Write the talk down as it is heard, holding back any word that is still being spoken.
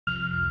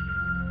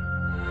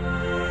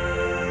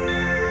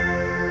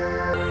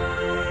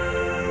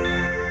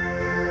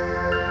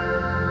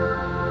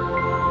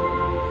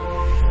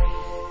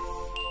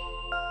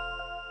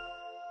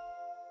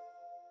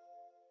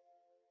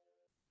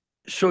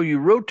So you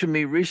wrote to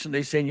me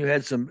recently saying you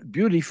had some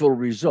beautiful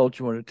results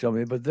you want to tell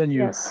me, but then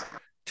you Yes.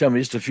 tell me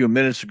just a few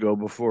minutes ago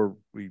before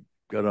we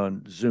got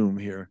on Zoom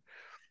here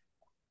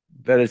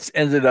that it's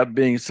ended up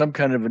being some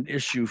kind of an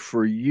issue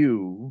for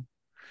you.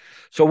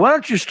 So why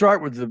don't you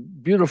start with the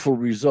beautiful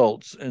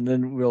results and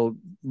then we'll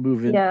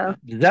move in. Yeah.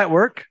 Does that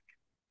work?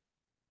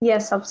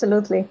 Yes,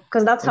 absolutely.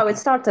 Because that's how it Okay.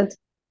 started.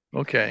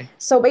 Okay.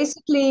 So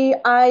basically,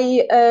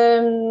 I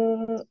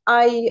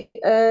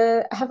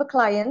have a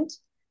client.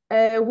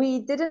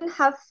 We didn't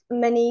have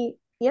many.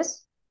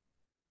 Yes.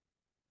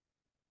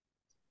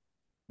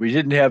 We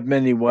didn't have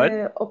many what?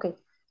 Okay,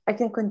 I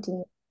can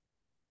continue.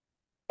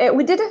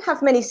 We didn't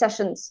have many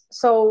sessions,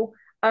 so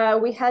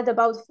we had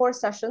about 4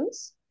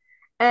 sessions,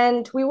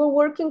 and we were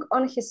working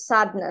on his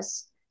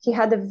sadness. He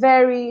had a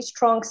very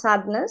strong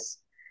sadness,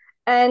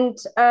 and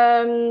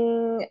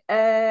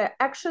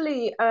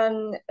actually,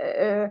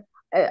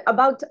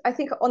 about I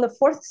think on the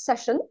fourth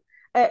session,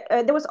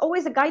 there was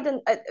always a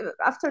guidance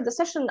after the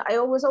session. I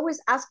was always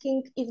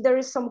asking if there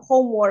is some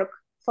homework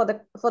for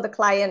the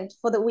client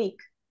for the week,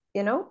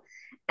 you know.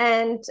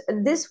 And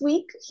this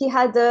week he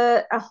had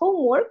a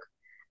homework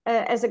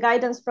as a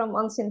guidance from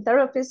unseen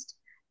therapist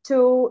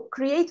to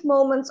create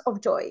moments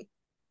of joy,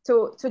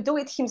 to do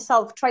it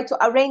himself, try to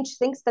arrange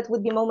things that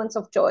would be moments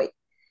of joy.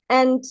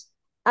 And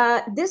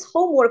this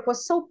homework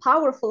was so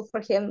powerful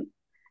for him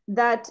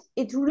that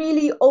it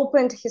really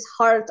opened his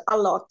heart a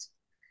lot.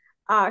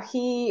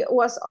 He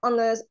was on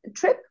a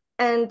trip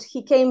and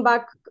he came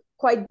back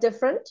quite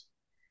different.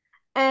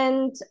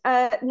 And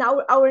now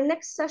our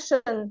next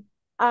session,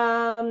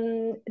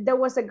 there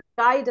was a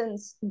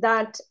guidance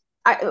that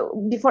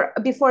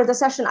before the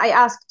session I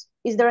asked,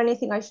 is there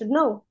anything I should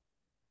know?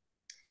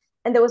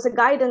 And there was a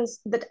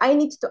guidance that I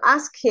need to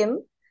ask him,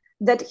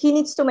 that he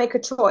needs to make a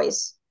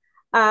choice.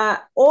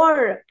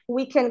 Or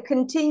we can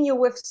continue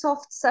with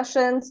soft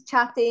sessions,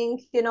 chatting,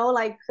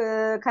 like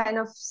kind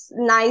of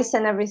nice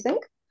and everything.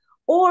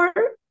 Or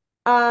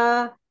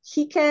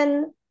he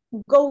can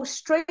go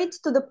straight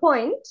to the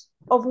point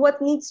of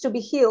what needs to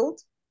be healed.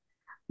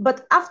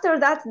 But after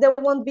that, there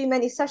won't be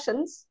many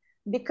sessions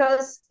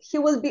because he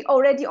will be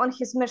already on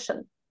his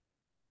mission.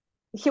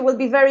 He will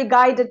be very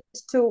guided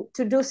to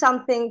do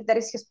something that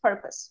is his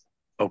purpose.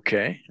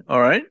 Okay.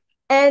 All right.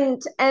 And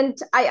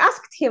I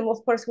asked him,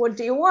 of course, what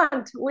do you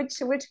want? Which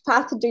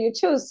path do you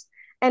choose?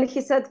 And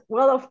he said,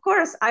 well, of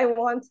course, I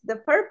want the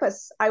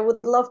purpose. I would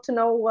love to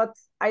know what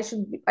I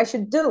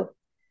should do.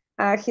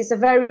 He's a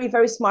very,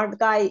 very smart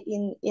guy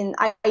in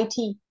IT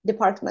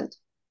department.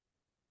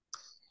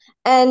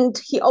 And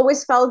he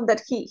always felt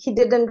that he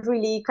didn't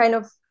really kind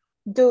of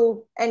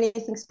do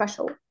anything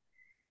special.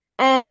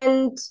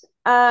 And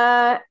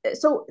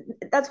so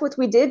that's what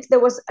we did. There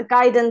was a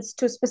guidance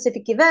to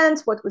specific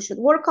events, what we should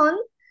work on.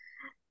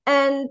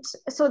 And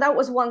so that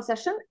was one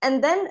session.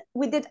 And then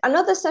we did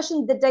another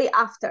session the day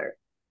after.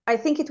 I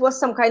think it was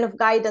some kind of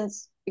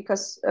guidance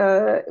because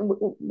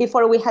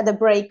before we had a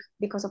break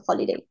because of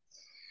holiday.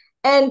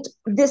 And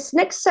this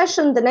next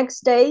session, the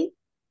next day,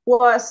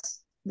 was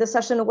the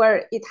session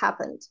where it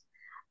happened.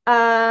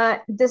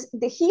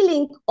 The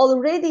healing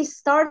already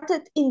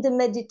started in the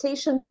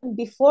meditation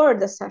before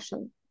the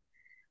session.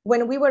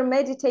 When we were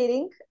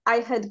meditating, I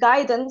had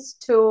guidance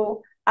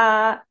to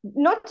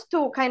not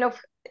to kind of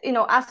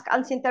ask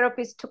unseen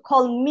therapists to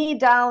calm me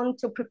down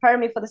to prepare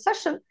me for the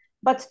session,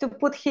 but to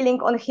put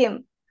healing on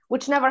him,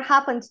 which never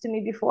happened to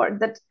me before.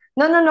 That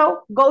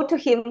no, go to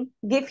him,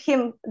 give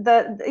him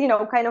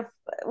the kind of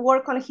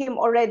work on him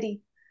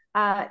already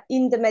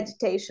in the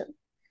meditation.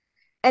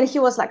 And he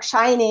was like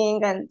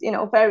shining and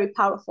very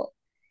powerful.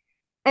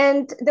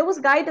 And there was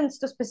guidance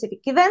to specific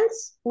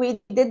events. We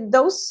did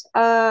those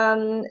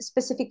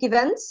specific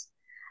events.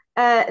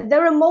 They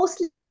were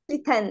mostly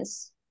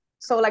tens.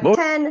 So like Most,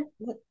 10,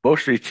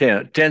 mostly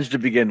 10, tens to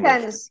begin with.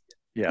 tens.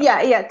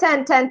 Yeah. Yeah,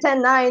 10, 10,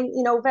 10, 9,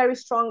 very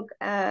strong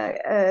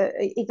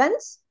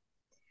events.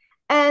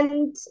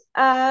 And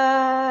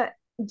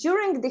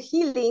during the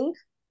healing,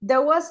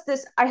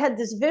 I had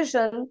this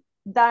vision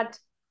that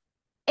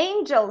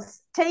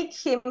angels take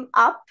him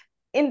up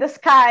in the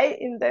sky,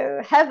 in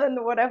the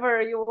heaven,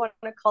 whatever you want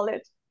to call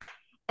it.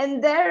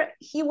 And there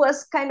he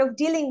was kind of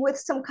dealing with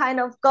some kind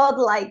of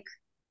godlike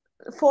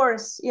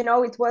force,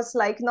 it was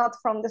like not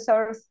from this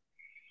earth.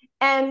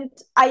 And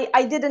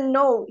I didn't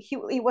know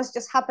he was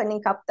just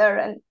happening up there.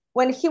 And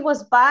when he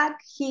was back,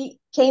 he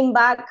came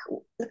back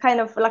kind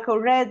of like a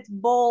red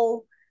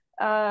ball,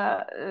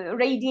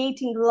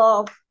 radiating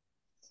love.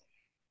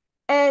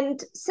 And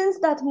since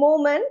that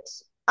moment,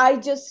 I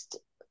just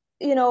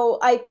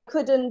I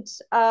couldn't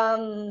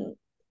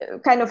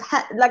kind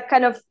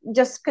of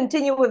just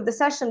continue with the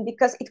session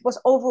because it was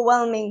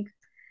overwhelming.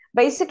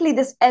 Basically,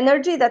 this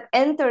energy that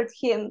entered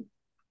him,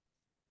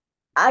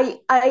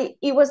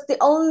 it was the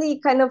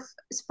only kind of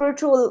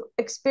spiritual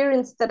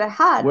experience that I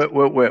had. Wait.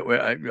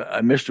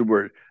 I missed a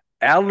word.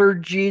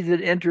 Allergy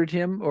that entered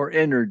him or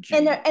energy?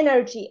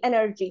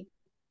 Energy.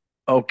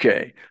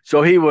 Okay.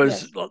 So he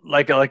was Yes,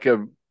 like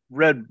a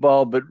red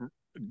ball, but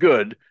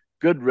good,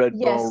 good red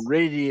ball yes,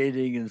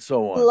 radiating and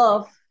so on.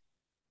 love.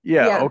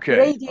 Yeah. Yeah, Okay. All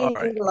right.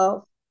 radiating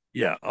love.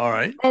 Yeah. All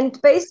right.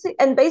 And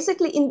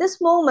basically in this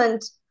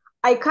moment,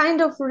 I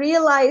kind of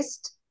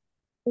realized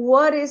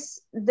what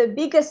is the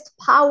biggest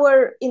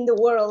power in the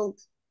world,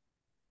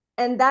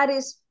 and that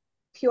is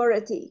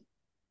purity.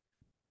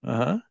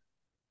 Uh-huh.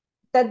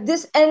 That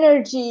this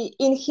energy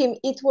in him,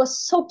 it was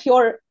so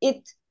pure.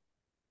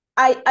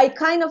 I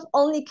kind of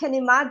only can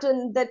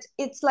imagine that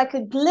it's like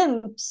a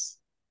glimpse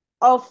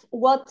of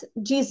what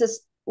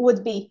Jesus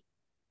would be.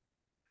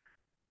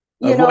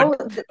 You Of what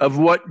know, of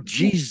what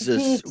Jesus would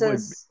be.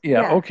 Jesus.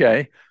 Yeah, Yeah,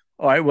 okay.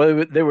 All right.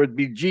 Well, there would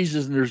be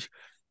Jesus, and there's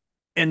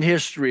in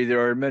history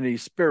there are many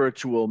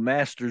spiritual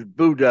masters,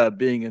 Buddha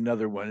being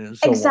another one, and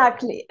so on.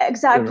 exactly, You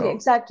exactly, know.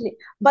 exactly.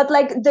 But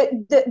like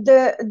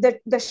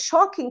the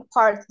shocking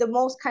part, the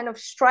most kind of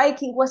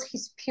striking was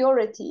his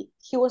purity.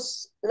 He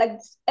was like,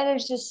 this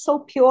energy is so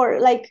pure,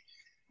 like,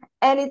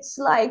 and it's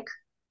like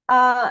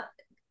uh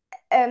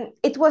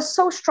it was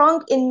so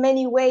strong in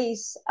many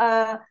ways.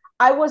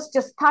 I was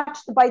just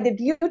touched by the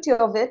beauty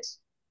of it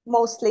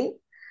mostly,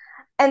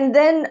 and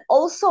then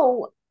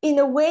also in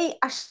a way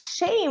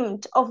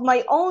ashamed of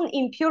my own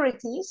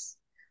impurities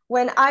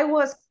when I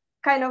was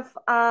kind of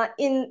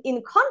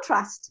in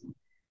contrast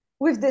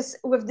with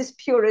this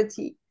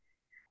purity.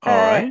 All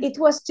right. It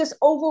was just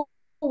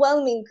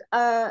overwhelming,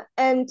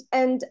 and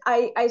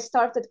I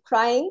started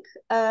crying,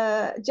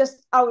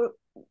 just out,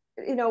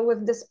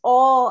 with this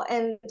awe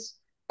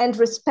and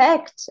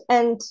respect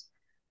and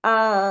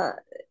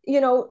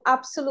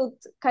absolute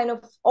kind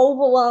of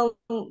overwhelm,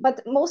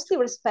 but mostly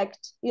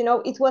respect.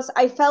 It was,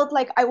 I felt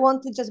like I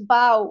want to just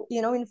bow,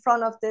 in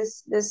front of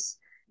this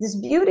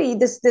beauty,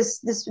 this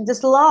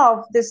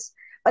love, this.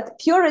 But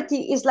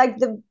purity is like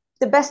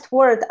the best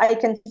word I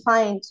can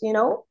find.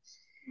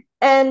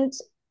 And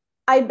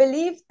I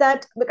believe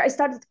that, like, I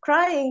started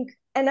crying,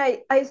 and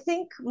I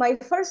think my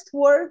first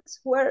words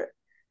were,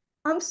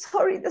 "I'm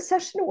sorry, the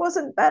session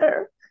wasn't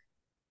better."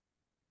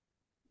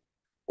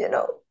 you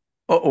know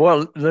Oh,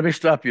 well, let me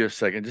stop you a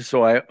second, just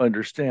so I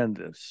understand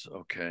this.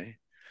 Okay.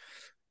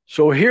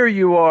 So here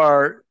you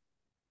are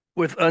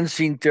with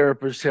unseen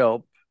therapist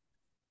help,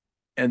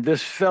 and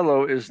this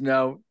fellow is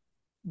now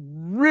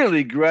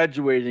really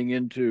graduating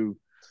into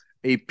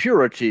a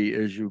purity,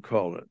 as you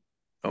call it.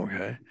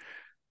 Okay.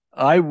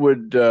 I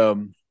would,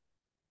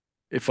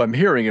 if I'm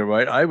hearing it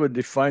right, I would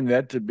define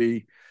that to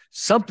be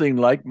something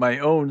like my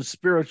own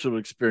spiritual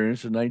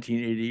experience in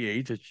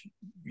 1988 that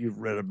you've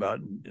read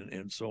about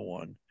and so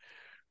on,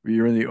 where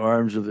you're in the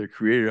arms of the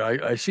Creator.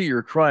 I see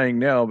you're crying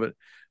now, but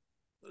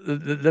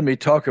let me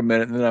talk a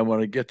minute and then I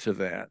want to get to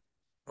that.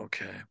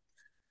 Okay.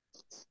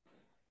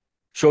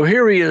 So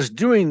here he is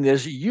doing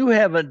this. You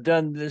haven't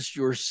done this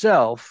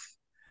yourself.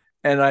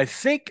 And I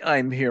think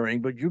I'm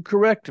hearing, but you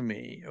correct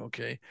me.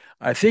 Okay.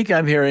 I think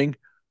I'm hearing,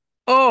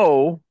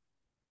 oh,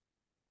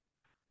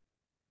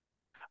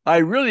 I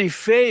really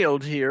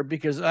failed here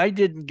because I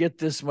didn't get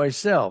this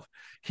myself.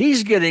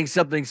 He's getting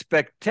something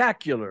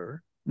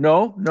spectacular.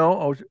 No, no.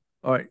 Oh,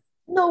 all right.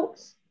 no,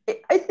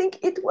 I think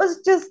it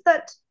was just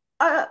that,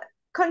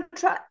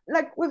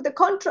 like, with the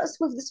contrast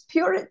with this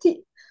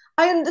purity,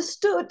 I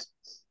understood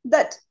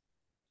that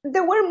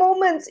there were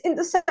moments in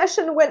the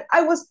session when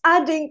I was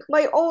adding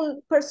my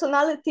own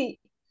personality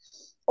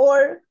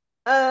or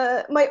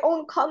my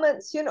own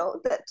comments,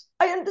 that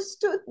I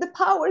understood the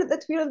power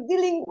that we are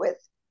dealing with.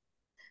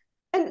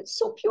 And it's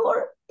so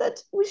pure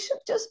that we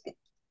should just be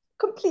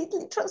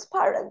completely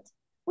transparent.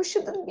 We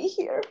shouldn't be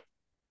here.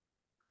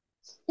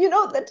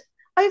 That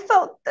I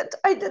felt that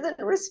I didn't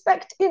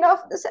respect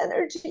enough this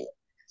energy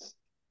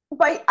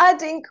by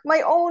adding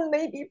my own,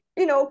 maybe,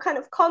 kind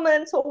of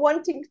comments, or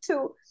wanting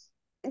to,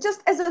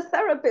 just as a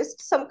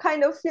therapist, some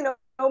kind of,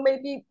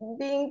 maybe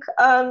being,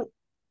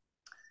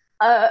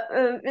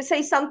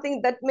 say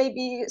something that may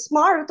be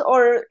smart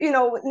or,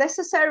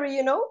 necessary.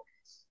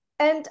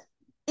 And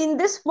in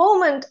this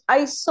moment,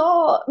 I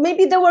saw,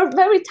 maybe there were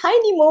very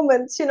tiny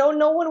moments,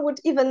 no one would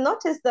even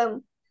notice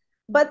them,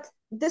 but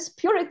this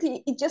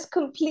purity, it just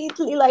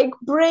completely like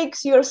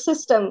breaks your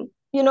system,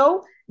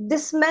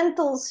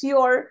 dismantles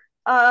your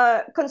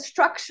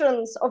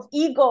constructions of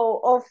ego,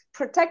 of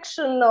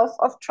protection, of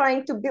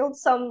trying to build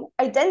some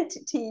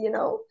identity.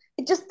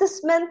 It just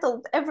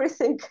dismantled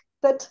everything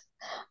that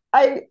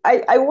I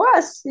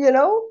was,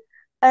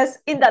 as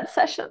in that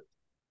session.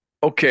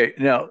 Okay.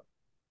 Now,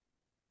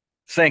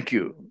 thank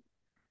you.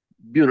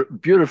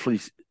 Beautifully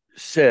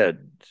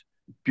said,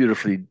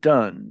 beautifully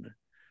done.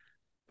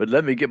 But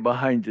let me get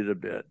behind it a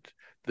bit.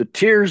 The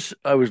tears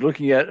I was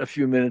looking at a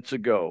few minutes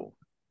ago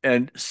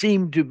and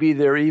seem to be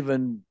there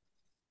even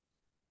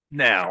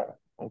now,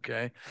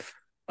 okay,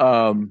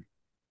 um,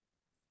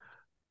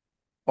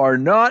 are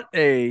not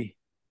a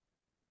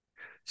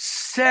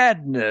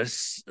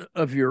sadness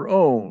of your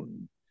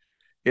own.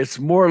 It's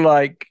more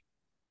like,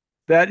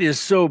 that is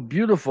so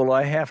beautiful,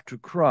 I have to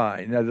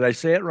cry. Now, did I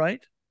say it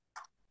right?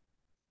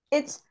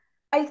 It's,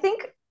 I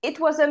think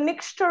it was a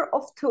mixture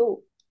of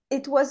two.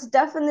 It was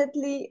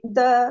definitely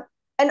the,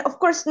 and of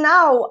course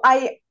now,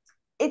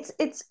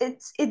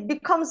 it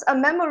becomes a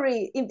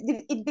memory.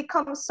 It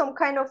becomes some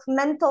kind of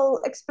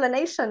mental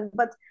explanation,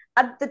 but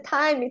at the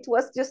time it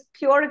was just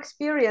pure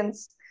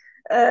experience.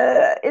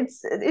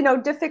 It's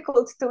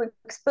difficult to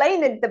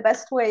explain it the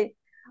best way,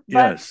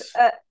 but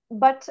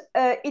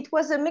Yes. it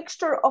was a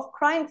mixture of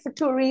crying for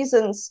two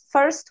reasons.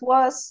 First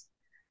was,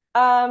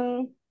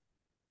 um,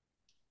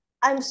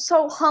 I'm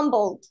so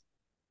humbled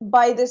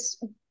by this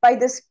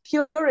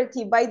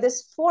purity, by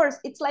this force.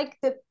 It's like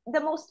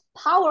the most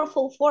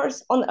powerful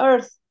force on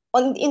earth,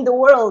 on in the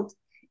world,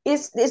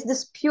 is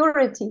this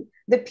purity,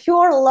 the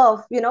pure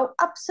love,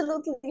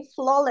 absolutely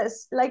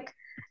flawless, like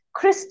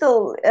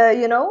crystal.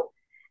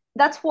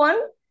 That's one.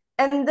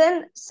 And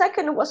then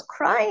second was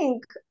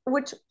crying,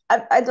 which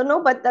I don't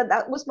know, but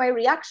that was my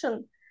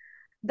reaction,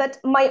 that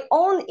my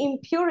own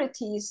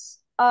impurities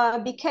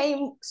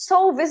became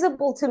so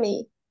visible to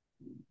me.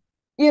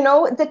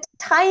 The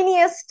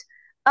tiniest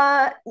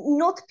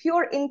not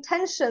pure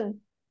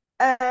intention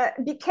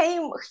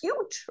became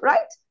huge,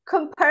 right,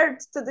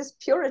 compared to this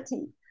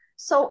purity.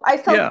 So I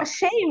felt Yeah.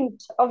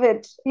 ashamed of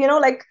it,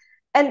 like,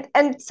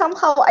 and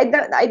somehow I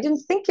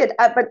didn't think it,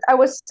 but I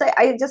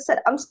just said,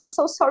 I'm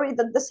so sorry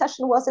that the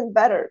session wasn't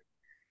better,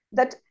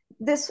 that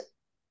this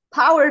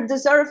power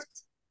deserved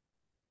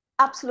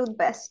absolute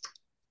best.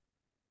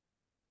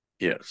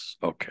 Yes.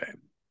 Okay.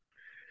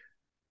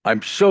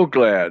 I'm so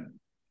glad.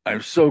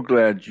 I'm so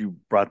glad you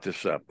brought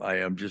this up. I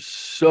am just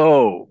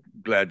so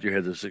glad you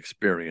had this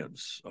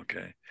experience.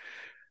 Okay.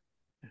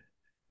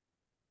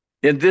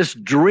 In this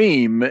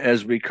dream,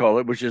 as we call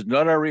it, which is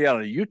not our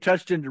reality, you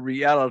touched into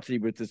reality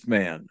with this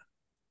man.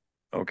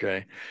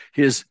 Okay.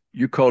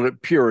 You called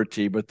it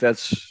purity, but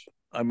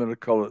I'm going to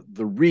call it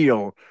the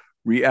real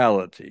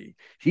reality.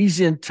 He's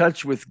in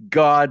touch with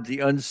God,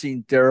 the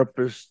unseen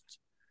therapist,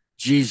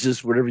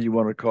 Jesus, whatever you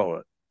want to call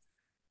it.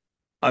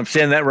 I'm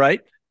saying that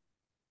right?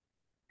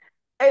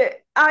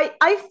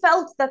 I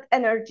felt that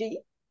energy.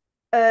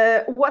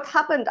 What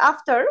happened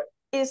after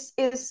is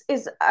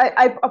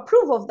I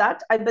approve of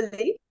that, I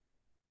believe,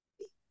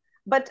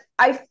 but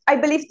I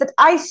believe that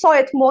I saw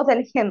it more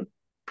than him.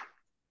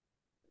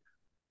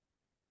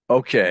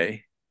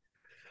 Okay.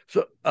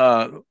 So,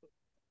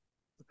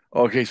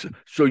 okay.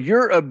 So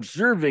you're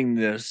observing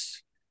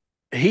this.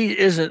 He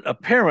isn't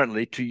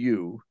apparently to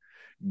you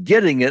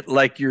getting it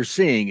like you're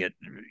seeing it.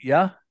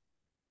 Yeah.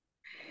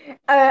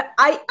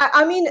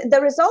 I mean,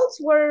 the results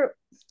were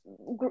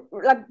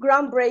like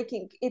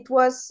groundbreaking. It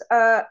was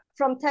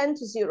from 10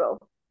 to 0.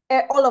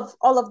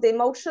 All of the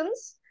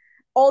emotions,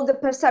 all the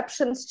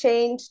perceptions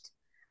changed,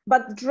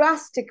 but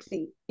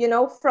drastically.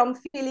 From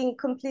feeling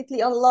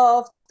completely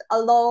unloved,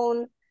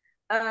 alone,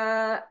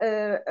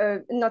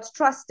 not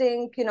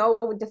trusting,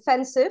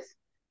 defensive,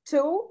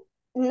 to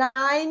 9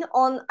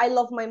 on I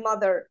love my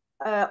mother,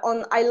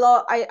 on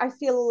I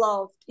feel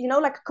loved.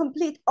 Like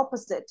complete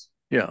opposite.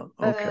 Yeah.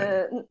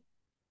 Okay. Uh,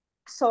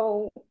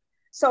 so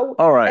so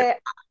All right.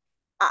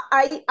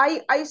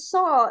 I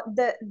saw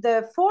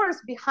the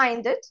force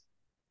behind it,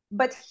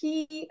 but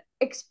he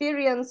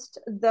experienced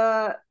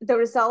the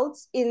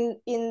results in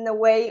a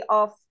way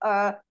of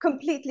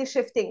completely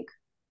shifting,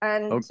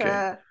 and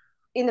Okay.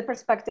 in the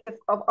perspective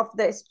of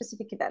the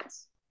specific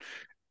events.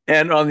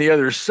 And on the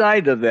other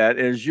side of that,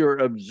 as you're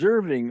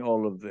observing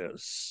all of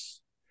this,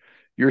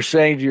 you're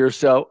saying to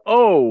yourself,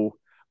 oh,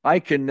 I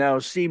can now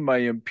see my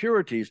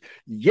impurities.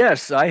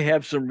 Yes, I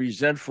have some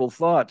resentful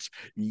thoughts.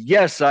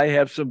 Yes, I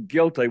have some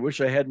guilt. I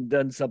wish I hadn't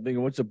done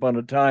something once upon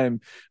a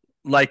time,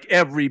 like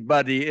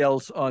everybody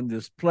else on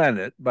this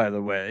planet, by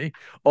the way,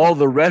 all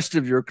the rest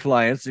of your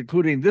clients,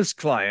 including this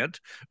client.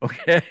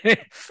 Okay.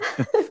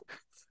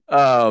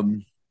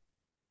 um,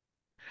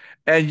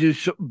 and you,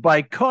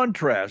 by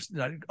contrast,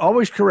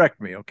 always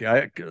correct me.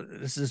 Okay.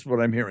 This is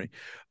what I'm hearing.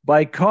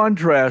 By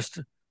contrast,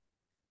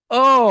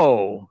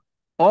 oh,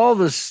 all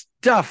the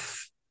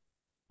stuff,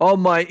 all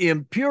my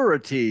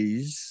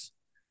impurities.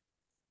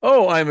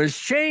 Oh, I'm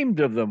ashamed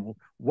of them.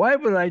 Why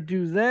would I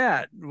do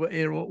that?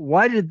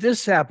 Why did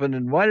this happen?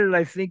 And why did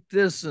I think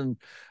this? And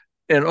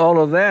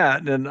all of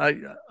that. And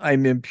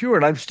I'm impure,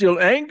 and I'm still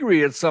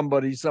angry at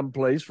somebody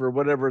someplace for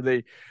whatever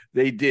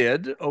they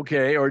did,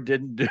 okay, or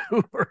didn't do,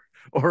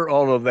 or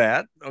all of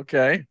that.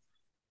 Okay.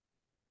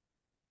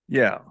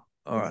 Yeah.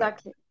 All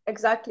right.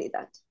 Exactly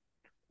that.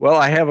 Well,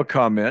 I have a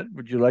comment.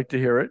 Would you like to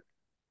hear it?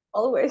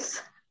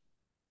 Always.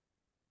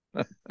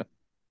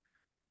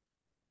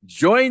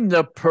 Join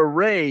the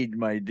parade,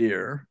 my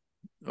dear.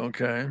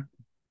 Okay.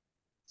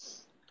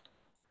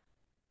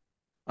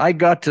 I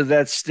got to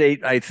that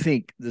state, I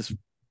think this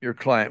your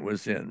client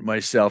was in,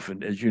 myself,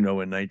 and as you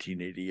know, in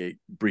 1988,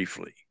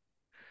 briefly.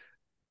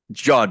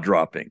 Jaw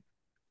dropping.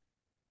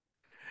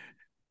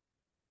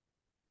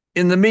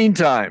 In the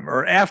meantime,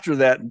 or after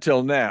that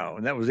until now,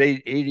 and that was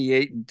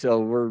 88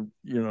 until we're,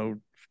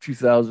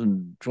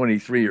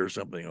 2023 or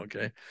something,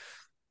 okay?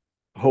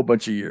 A whole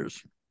bunch of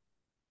years.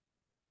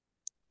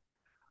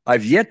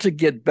 I've yet to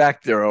get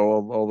back there,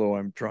 although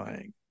I'm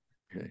trying.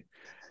 Okay.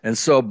 And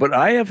so, but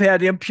I have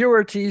had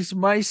impurities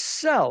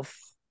myself.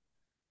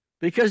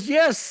 Because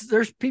yes,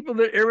 there's people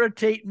that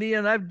irritate me,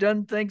 and I've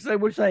done things I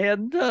wish I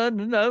hadn't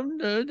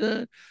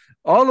done,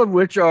 all of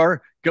which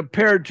are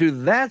compared to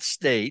that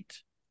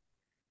state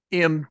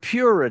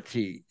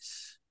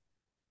impurities.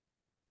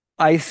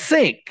 I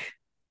think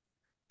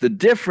the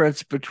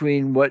difference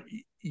between what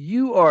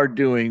you are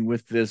doing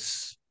with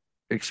this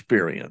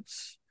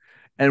experience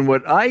and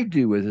what I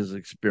do with this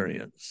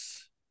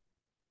experience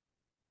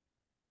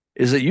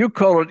is that you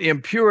call it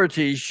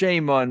impurity,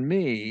 shame on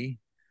me.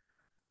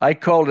 I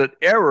called it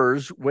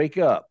errors, wake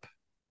up.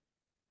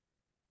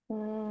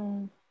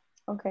 Mm,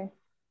 okay.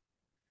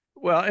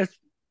 Well,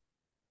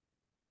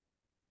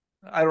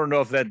 I don't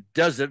know if that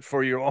does it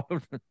for you all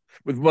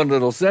with one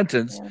little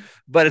sentence, Yeah.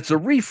 but it's a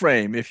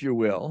reframe, if you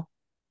will.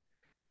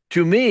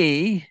 To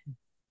me,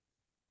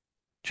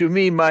 to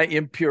me, my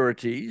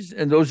impurities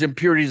and those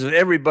impurities of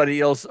everybody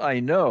else I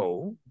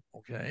know,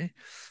 okay,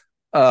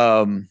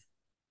 um,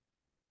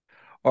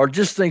 are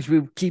just things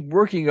we keep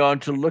working on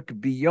to look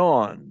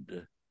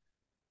beyond.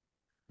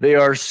 They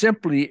are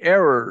simply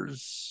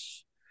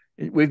errors.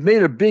 We've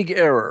made a big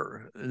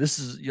error. This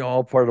is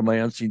all part of my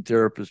Unseen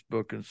Therapist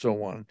book and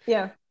so on.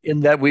 Yeah.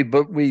 In that we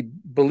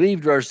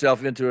believed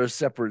ourselves into a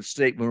separate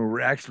state when we were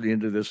actually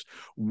into this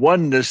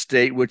oneness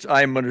state, which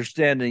I'm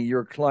understanding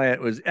your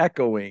client was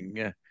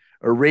echoing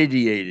or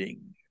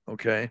radiating.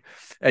 Okay.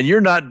 And you're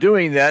not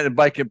doing that. And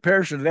by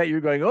comparison to that, you're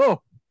going,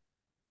 oh,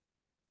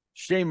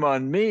 shame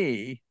on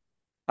me.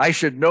 I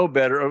should know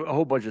better. A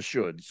whole bunch of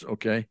shoulds.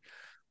 Okay.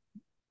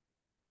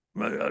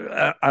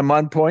 I'm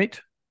on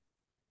point.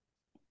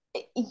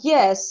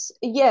 Yes,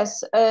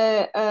 yes,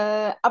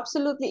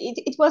 absolutely.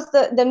 It was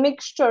the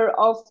mixture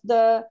of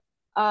the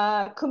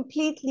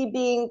completely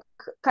being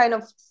kind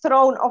of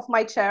thrown off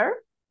my chair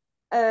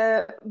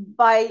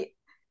by,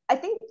 I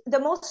think the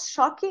most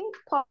shocking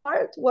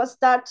part was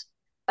that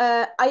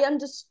I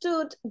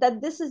understood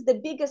that this is the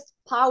biggest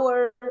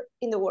power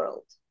in the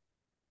world.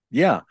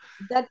 Yeah.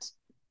 That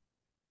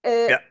uh,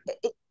 Yeah.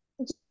 it,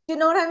 you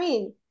know what I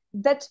mean?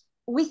 That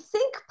we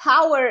think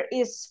power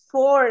is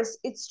force,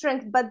 it's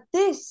strength, but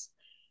this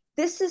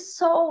is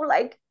so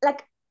like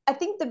I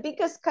think the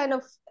biggest kind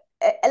of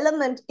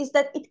element is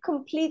that it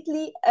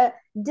completely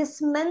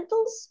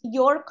dismantles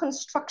your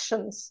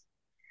constructions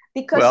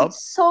because Well,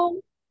 it's so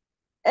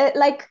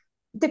like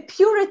the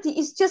purity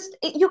is just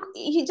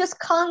you just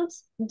can't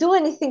do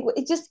anything.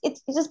 It just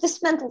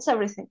dismantles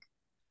everything.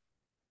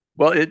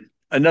 well, it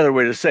another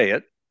way to say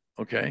it,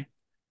 okay,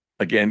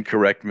 again,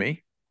 correct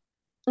me,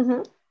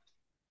 Mm-hmm.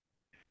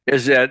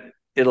 is that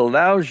it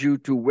allows you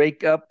to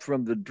wake up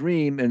from the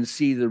dream and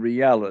see the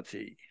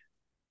reality.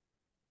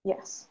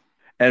 Yes.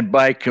 And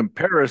by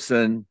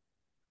comparison,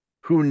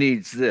 who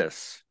needs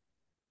this?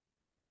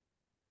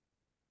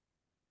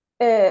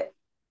 uh,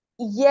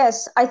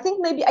 yes, I think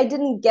maybe I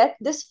didn't get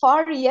this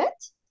far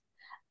yet.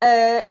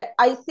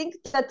 I think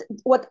that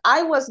what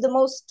I was the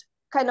most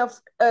kind of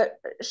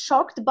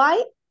shocked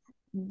by,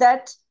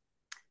 that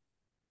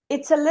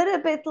it's a little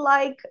bit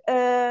like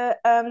the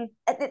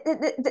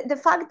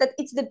fact that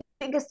it's the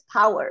biggest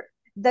power,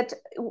 that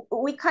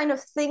we kind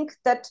of think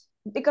that,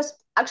 because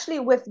actually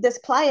with this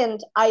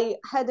client I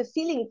had a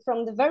feeling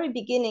from the very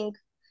beginning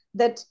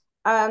that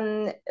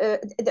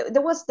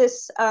there was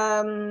this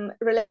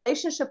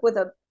relationship with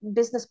a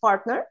business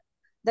partner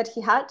that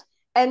he had,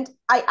 and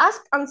I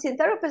asked unseen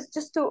therapist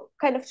just to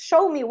kind of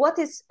show me what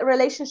is a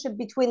relationship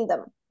between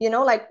them,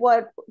 like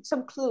what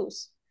some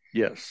clues.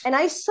 Yes. And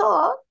I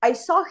saw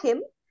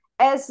him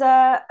as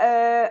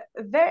a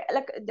very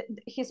like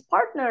his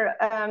partner,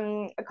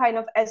 kind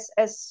of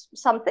as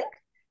something,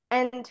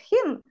 and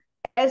him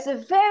as a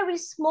very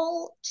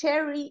small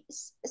cherry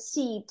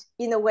seed,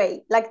 in a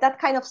way, like that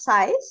kind of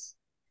size,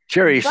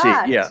 Cherry seed.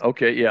 but Yeah.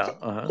 Okay. Yeah.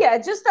 Uh huh. yeah,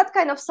 just that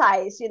kind of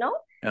size, Yeah.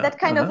 that Uh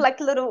kind of huh. like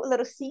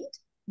little seed,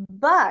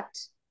 but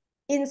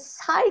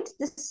inside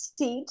the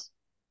seed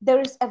there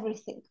is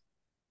everything.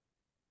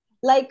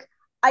 Like,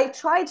 I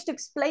tried to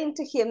explain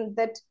to him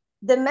that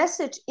the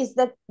message is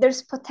that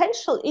there's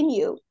potential in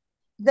you,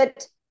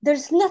 that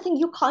there's nothing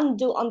you can't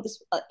do on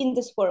this in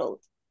this world.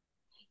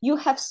 You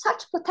have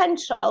such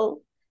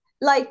potential.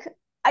 Like,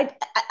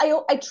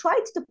 I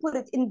tried to put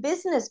it in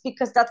business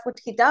because that's what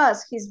he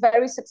does. He's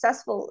very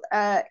successful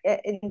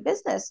in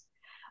business,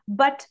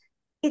 but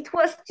it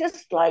was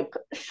just like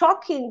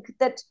shocking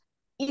that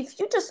if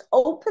you just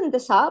open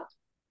this up,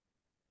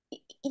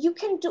 you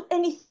can do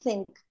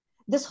anything.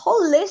 This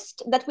whole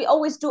list that we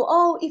always do,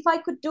 oh, if I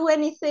could do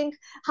anything,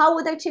 how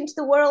would I change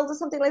the world, or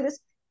something like this?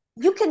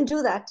 You can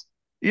do that.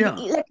 Yeah.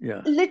 Like,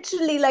 Yeah.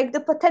 literally, like, the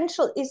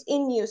potential is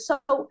in you. So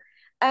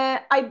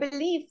I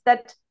believe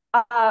that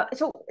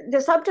so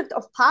the subject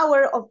of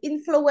power, of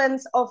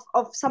influence, of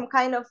some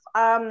kind of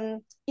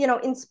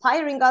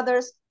inspiring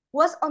others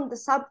was on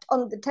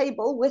the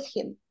table with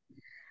him.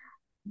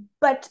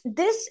 But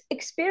this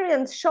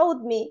experience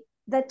showed me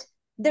that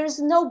there's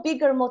no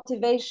bigger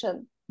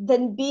motivation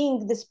than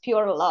being this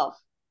pure love.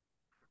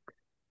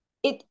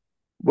 It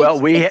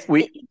Well, it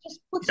just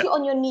puts yeah, you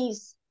on your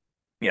knees.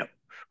 yeah.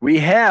 We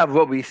have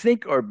what we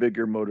think are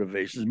bigger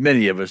motivations,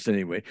 many of us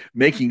anyway,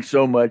 making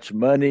so much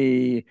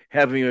money,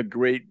 having a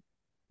great,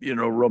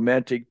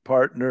 romantic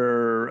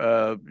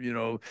partner,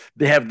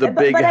 they have the but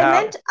big but I house.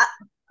 meant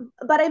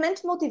but I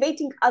meant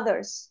motivating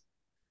others.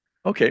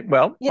 Okay,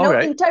 well, You all know,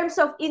 right. in terms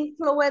of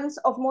influence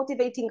of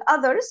motivating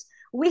others,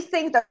 we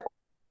think that,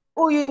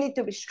 oh, you need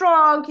to be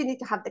strong, you need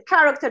to have the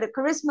character, the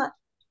charisma.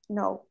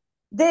 No,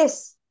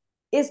 this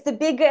is the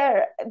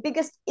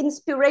biggest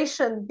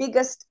inspiration,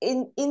 biggest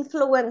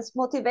influence,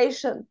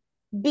 motivation,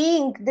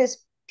 being this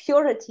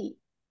purity. it,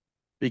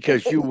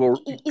 Because you it,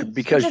 will, it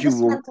because just you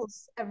will,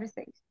 dismantles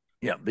everything.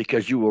 yeah,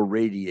 because you will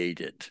radiate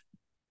it.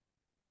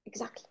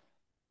 Exactly.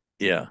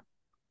 Yeah.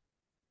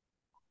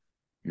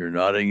 You're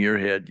nodding your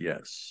head.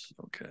 Yes.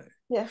 Okay.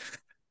 Yeah.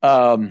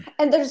 Um,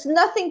 And there's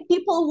nothing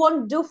people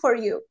won't do for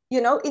you,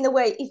 you know, in a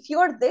way. If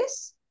you're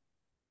this,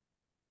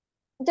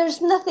 there's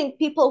nothing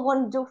people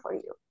won't do for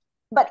you.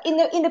 But in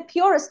the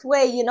purest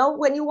way, you know,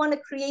 when you want to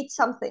create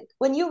something,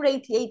 when you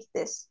radiate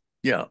this,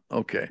 yeah.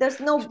 Okay. there's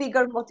no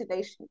bigger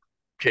motivation.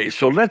 Okay.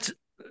 So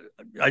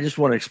I just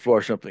want to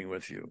explore something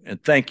with you.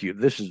 And thank you.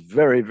 This is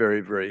very,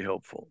 very, very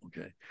helpful.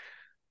 Okay.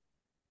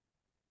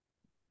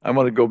 I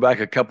want to go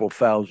back a couple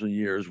thousand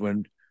years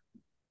when,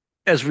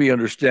 as we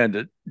understand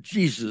it,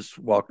 Jesus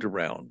walked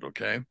around.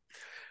 Okay.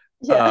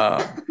 Yeah.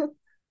 Uh,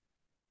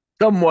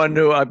 someone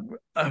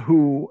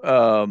who,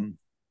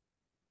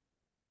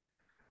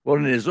 well,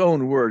 in his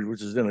own words,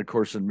 which is in A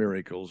Course in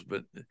Miracles,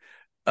 but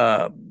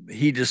uh,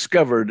 he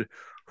discovered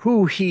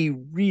who he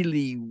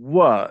really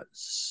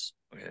was.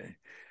 Okay.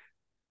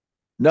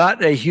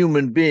 Not a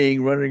human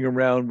being running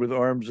around with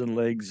arms and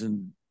legs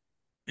and,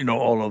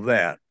 all of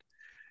that.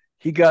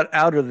 He got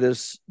out of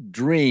this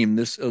dream,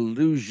 this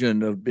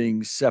illusion of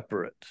being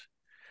separate.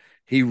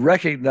 He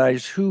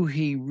recognized who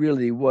he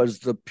really was,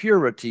 the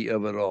purity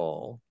of it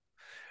all,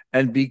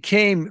 and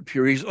became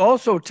pure. He's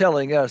also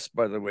telling us,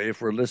 by the way,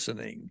 if we're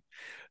listening,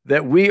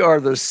 that we are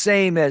the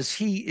same as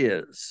he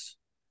is.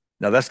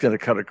 Now, that's going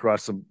to cut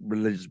across some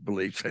religious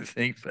beliefs, I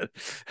think, but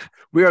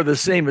we are the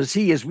same as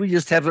he is. We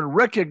just haven't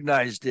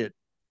recognized it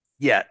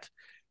yet.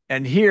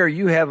 And here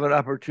you have an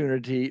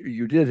opportunity.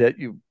 You did it.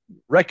 You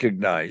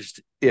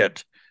recognized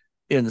it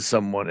in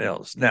someone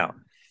else. Now,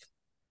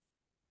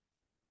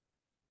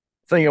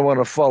 thing I want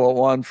to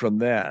follow on from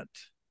that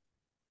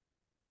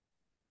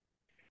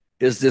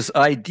is this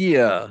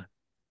idea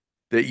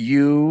that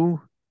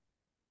you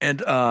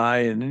and I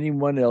and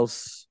anyone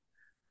else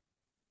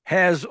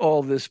has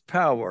all this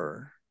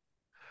power.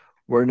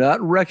 We're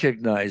not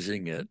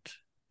recognizing it.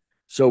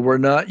 So we're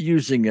not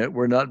using it.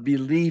 We're not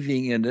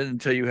believing in it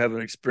until you have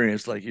an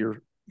experience like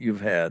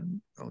you've had.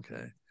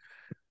 Okay.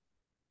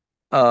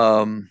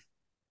 Um,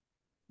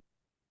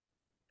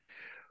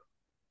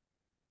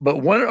 but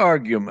one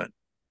argument,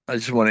 I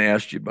just want to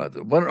ask you about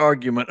that. One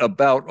argument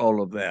about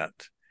all of that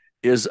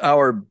is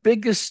our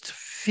biggest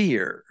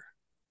fear.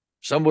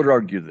 Some would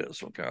argue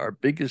this, okay? Our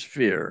biggest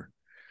fear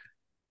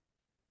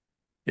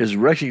is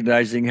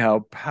recognizing how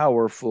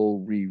powerful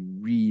we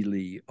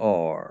really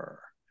are.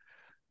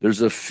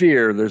 There's a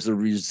fear, there's a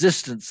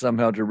resistance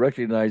somehow to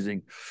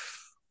recognizing,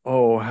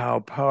 oh,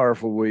 how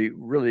powerful we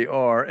really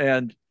are,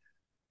 and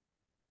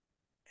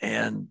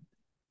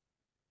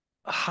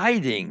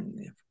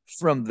hiding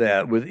from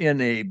that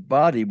within a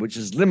body which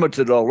is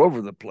limited all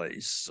over the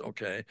place.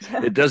 Okay.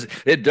 Yeah.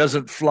 It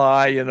doesn't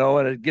fly, and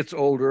it gets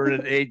older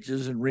and it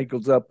ages and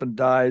wrinkles up and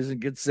dies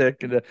and gets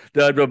sick and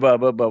blah blah blah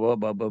blah blah blah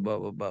blah blah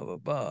blah blah blah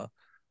blah.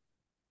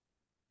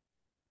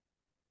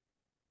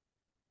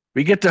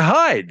 We get to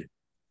hide.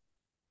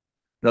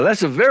 Now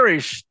that's a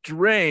very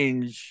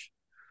strange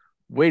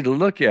way to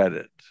look at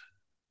it.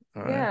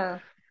 All right. Yeah.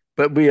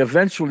 But we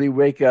eventually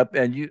wake up,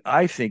 and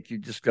I think you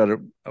just got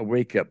a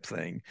wake up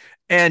thing,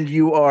 and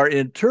you are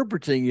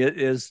interpreting it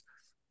as,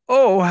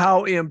 oh,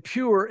 how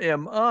impure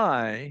am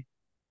I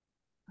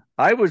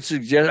would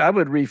suggest, I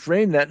would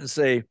reframe that and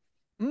say,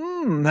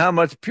 how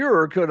much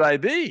purer could I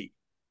be?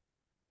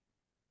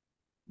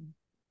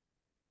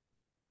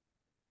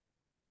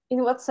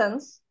 In what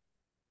sense?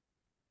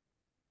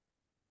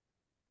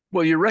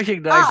 Well, you're Ah,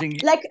 recognizing,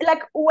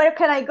 like where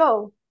can I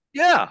go?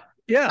 yeah,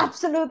 yeah,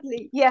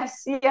 Absolutely.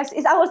 Yes, yes.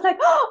 I was like,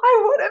 oh,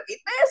 I want to be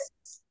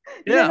this.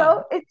 You yeah,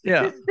 know, it's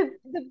yeah. just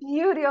the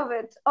beauty of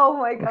it. Oh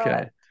my God.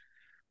 Okay.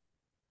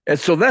 And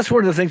so that's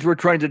one of the things we're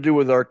trying to do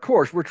with our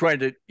course. We're trying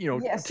to,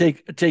 Yes.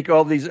 take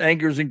all these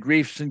angers and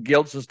griefs and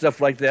guilts and stuff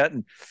like that,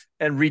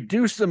 and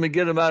reduce them and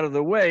get them out of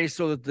the way,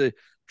 so that the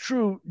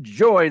true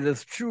joy, the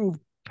true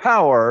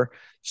power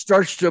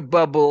starts to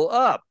bubble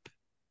up.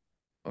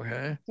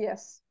 Okay.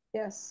 Yes.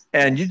 Yes.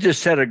 And you Yes.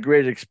 just had a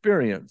great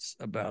experience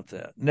about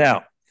that.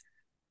 Now,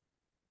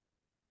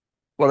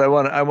 what I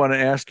want to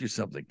ask you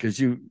something, because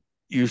you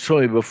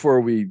told me before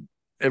we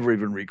ever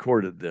even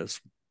recorded this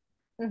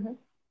Mm-hmm.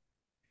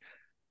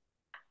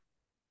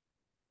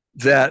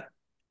 that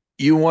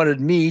you wanted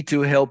me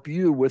to help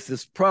you with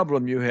this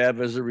problem you have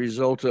as a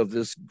result of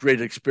this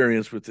great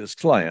experience with this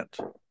client.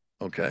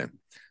 Okay.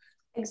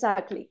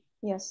 Exactly.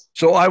 Yes.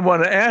 So I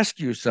want to ask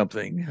you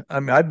something. I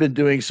mean, I've been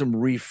doing some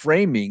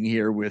reframing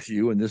here with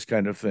you and this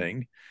kind of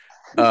thing.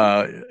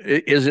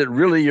 Is it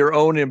really your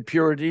own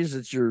impurities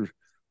that you're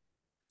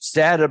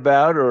sad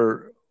about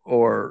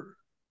or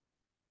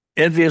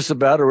envious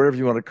about or whatever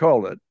you want to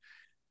call it?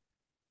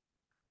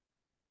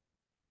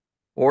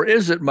 Or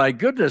is it, my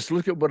goodness,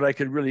 look at what I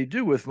could really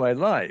do with my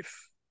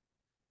life?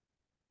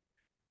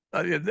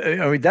 I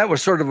mean, that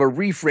was sort of a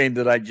reframe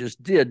that I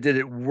just did. Did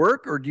it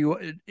work, or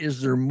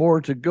is there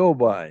more to go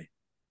by?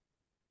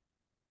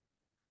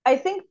 I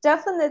think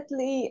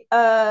definitely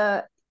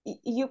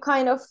you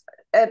kind of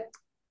uh,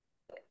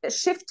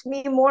 shift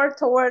me more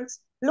towards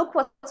look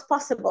what's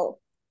possible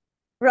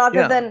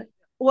rather Yeah, than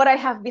what I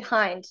have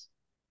behind,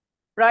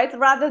 right?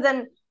 Rather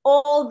than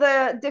all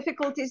the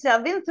difficulties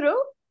I've been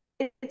through,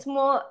 it's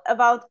more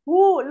about,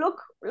 ooh,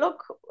 look,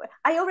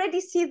 I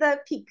already see the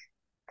peak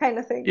kind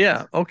of thing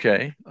yeah,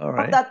 okay, all of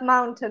right, that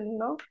mountain,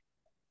 no?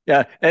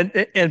 yeah,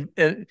 and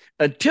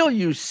until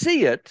you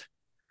see it,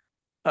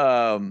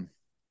 um,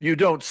 you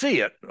don't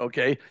see it.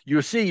 Okay,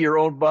 you see your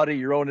own body,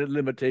 your own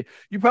limitation.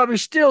 You probably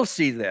still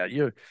see that.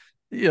 You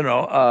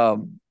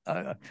know,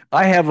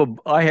 I have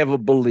a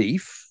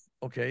belief.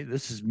 Okay,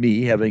 this is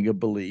me having a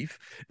belief,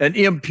 an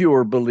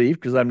impure belief,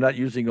 because I'm not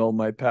using all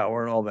my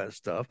power and all that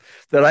stuff,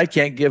 that I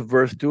can't give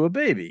birth to a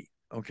baby.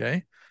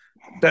 Okay,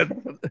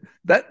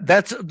 that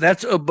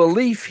that's a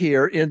belief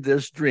here in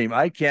this dream.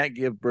 I can't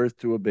give birth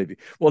to a baby.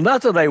 Well,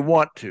 not that I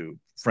want to,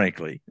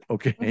 frankly.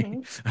 Okay,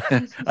 Mm-hmm.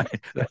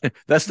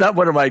 that's not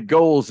one of my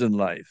goals in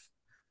life.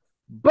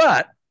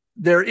 But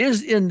there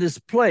is in this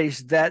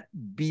place that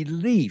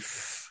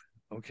belief.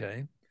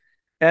 Okay,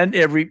 and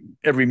every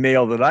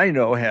male that I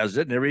know has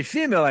it, and every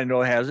female I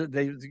know has it.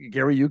 They,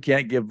 Gary, you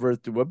can't give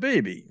birth to a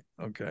baby.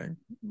 Okay,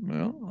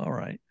 well, all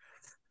right.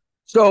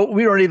 So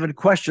we don't even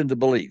question the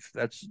belief.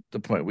 That's the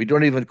point. We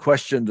don't even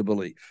question the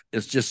belief.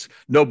 It's just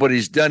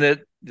nobody's done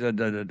it. Da,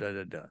 da, da, da,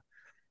 da, da.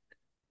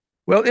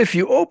 Well, if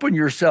you open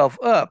yourself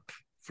up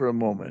for a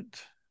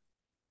moment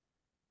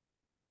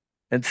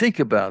and think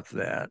about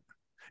that,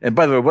 and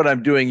by the way, what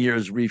I'm doing here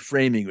is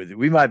reframing with you.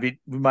 We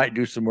might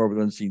do some more with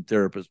unseen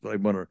therapists, but I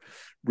want to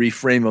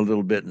reframe a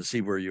little bit and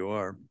see where you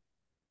are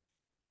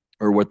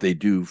or what they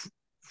do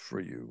for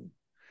you.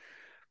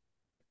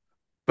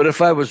 But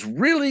if I was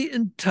really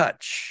in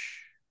touch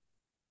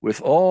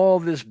with all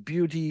this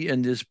beauty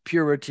and this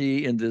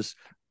purity and this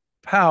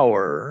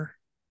power,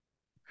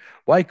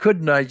 why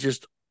couldn't I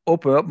just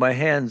open up my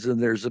hands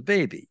and there's a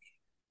baby?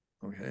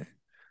 Okay.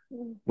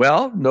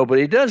 Well,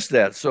 nobody does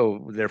that.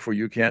 So therefore,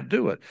 you can't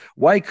do it.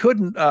 Why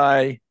couldn't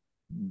I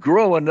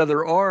grow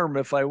another arm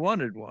if I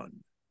wanted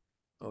one?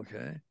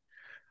 Okay.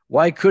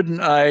 Why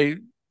couldn't I,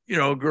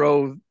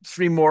 grow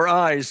three more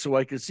eyes so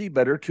I could see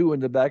better, two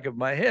in the back of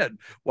my head?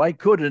 Why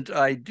couldn't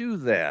I do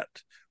that?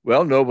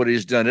 Well,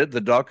 nobody's done it.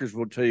 The doctors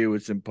will tell you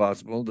it's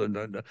impossible.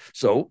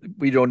 So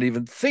we don't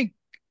even think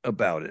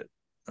about it.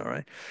 All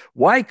right.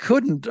 Why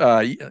couldn't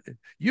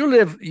you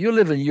live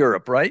in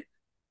Europe, right?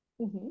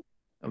 Mm-hmm.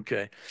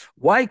 Okay.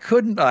 Why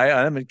couldn't I?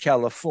 I'm in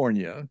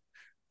California.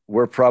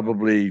 We're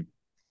probably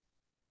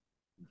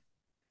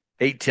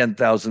 8,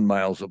 10,000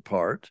 miles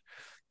apart.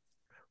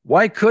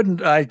 Why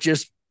couldn't I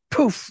just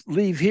poof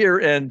leave here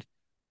and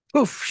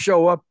poof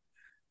show up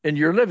in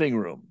your living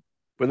room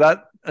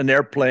without an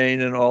airplane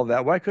and all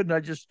that? Why couldn't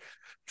I just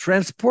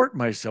transport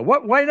myself?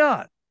 Why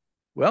not?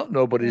 Well,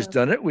 nobody's Yeah.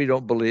 done it. We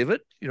don't believe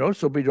it,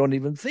 so we don't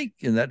even think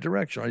in that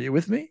direction. Are you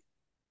with me?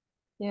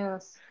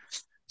 Yes.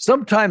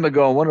 Some time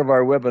ago on one of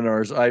our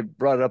webinars, I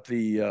brought up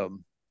the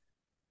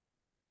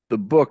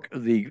book,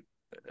 the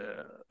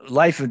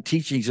Life and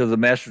Teachings of the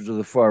Masters of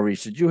the Far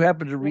East. Did you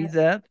happen to read Yes.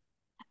 that?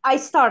 I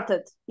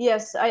started.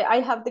 Yes, I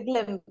have the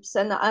glimpse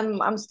and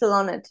I'm still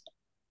on it.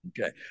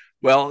 Okay.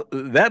 Well,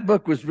 that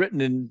book was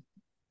written in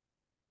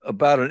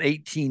about an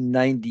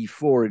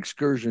 1894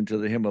 excursion to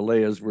the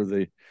Himalayas,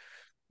 where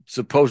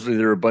supposedly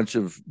there are a bunch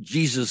of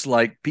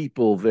Jesus-like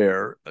people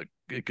there.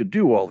 It could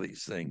do all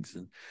these things,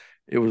 and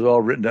it was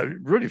all written out,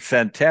 really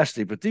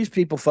fantastic. But these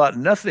people thought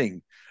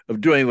nothing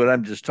of doing what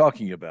I'm just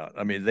talking about.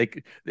 I mean,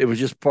 it was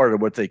just part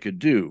of what they could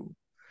do,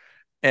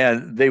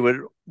 and they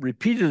would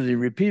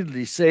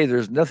repeatedly say,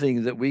 "There's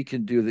nothing that we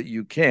can do that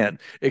you can,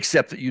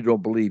 except that you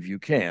don't believe you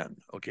can."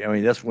 Okay, I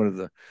mean that's one of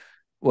the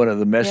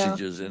Yeah.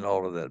 messages in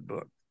all of that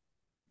book.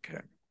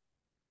 Okay.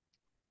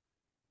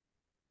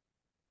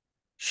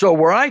 So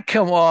where I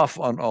come off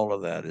on all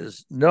of that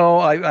is no,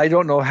 I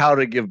don't know how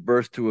to give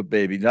birth to a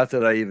baby. Not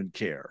that I even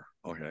care.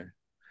 Okay.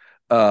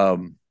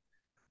 Um,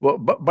 well,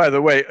 but by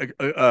the way,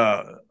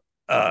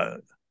 uh,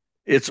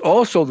 it's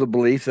also the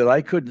belief that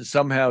I couldn't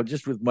somehow,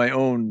 just with my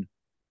own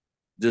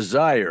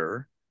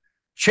desire,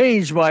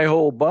 change my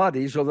whole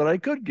body so that I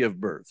could give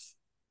birth.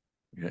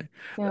 Okay.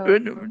 Yeah.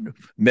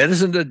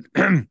 Medicine did,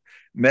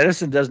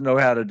 medicine doesn't know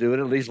how to do it,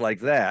 at least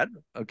like that.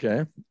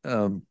 Okay.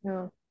 Um,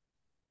 Yeah.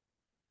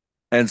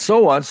 and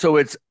so on. So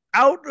it's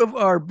out of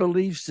our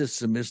belief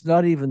system. It's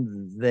not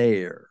even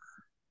there.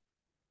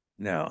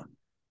 Now,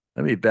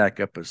 let me back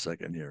up a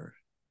second here.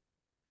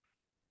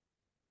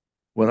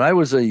 When I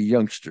was a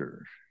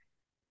youngster,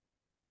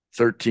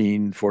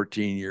 13,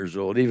 14 years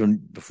old, even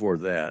before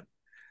that.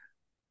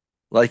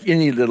 Like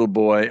any little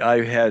boy,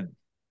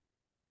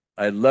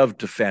 I loved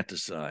to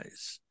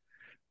fantasize,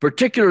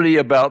 particularly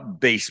about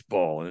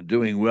baseball and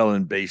doing well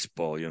in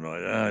baseball,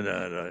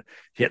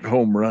 hit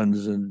home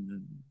runs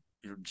and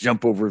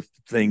jump over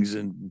things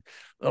and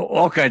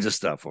all kinds of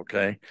stuff.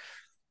 Okay.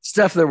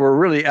 Stuff that were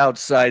really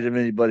outside of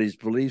anybody's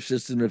belief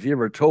system. If you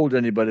ever told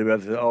anybody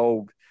about it,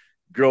 oh,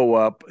 grow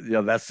up,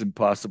 that's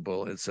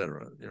impossible,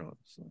 etc.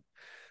 So.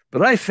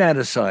 But I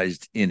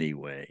fantasized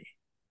anyway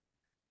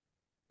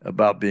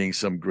about being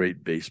some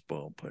great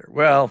baseball player.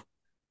 Well,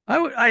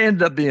 I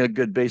ended up being a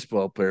good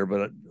baseball player,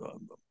 but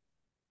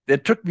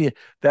it took me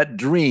that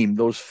dream,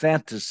 those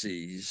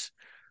fantasies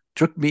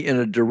took me in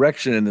a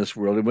direction in this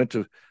world. I went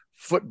to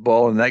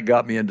football and that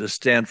got me into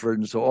Stanford.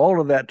 And so all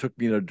of that took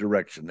me in a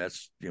direction.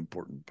 That's the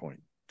important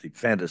point. The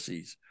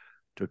fantasies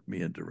took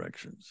me in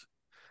directions.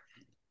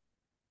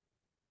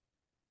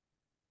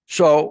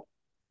 So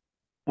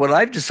what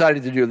I've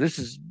decided to do, this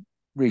is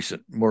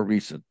more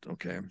recent,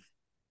 okay,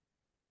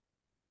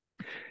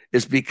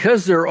 is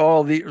because there's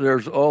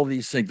all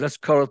these things. Let's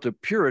call it the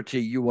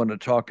purity you want to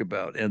talk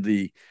about and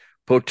the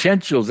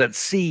potentials, that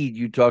seed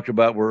you talked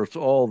about where it's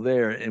all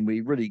there and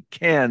we really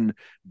can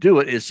do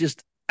it. It's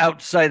just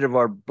outside of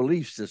our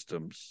belief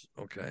systems.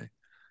 Okay.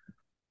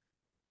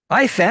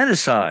 I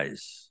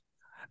fantasize.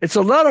 It's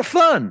a lot of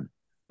fun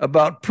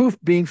about poof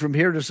being from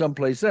here to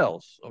someplace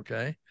else.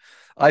 Okay.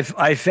 I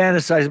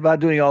fantasize about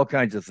doing all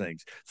kinds of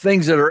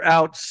things that are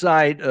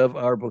outside of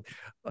our.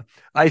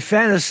 I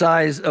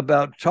fantasize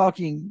about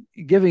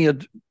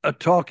giving a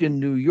talk in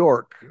New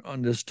York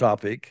on this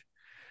topic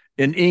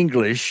in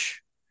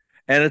English.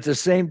 And at the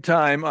same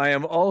time, I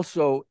am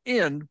also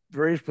in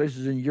various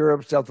places in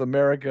Europe, South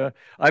America.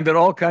 I'm in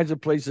all kinds of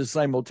places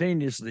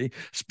simultaneously,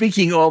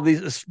 speaking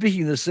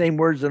the same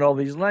words in all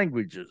these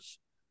languages.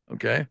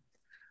 Okay.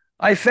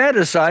 I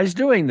fantasize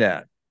doing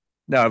that.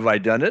 Now, have I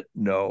done it?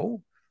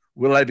 No.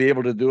 Will I be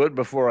able to do it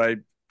before I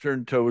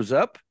turn toes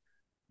up?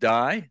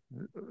 Die?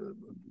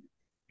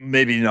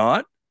 Maybe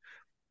not.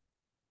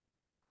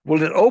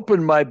 Will it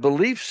open my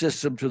belief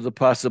system to the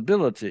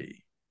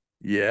possibility?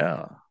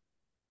 Yeah.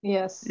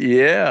 Yes.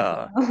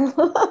 Yeah.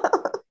 Yeah.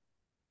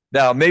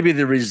 Now, maybe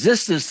the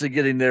resistance to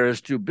getting there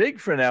is too big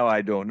for now.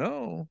 I don't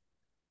know.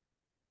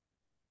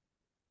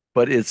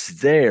 But it's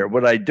there.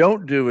 What I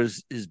don't do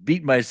is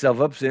beat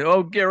myself up saying,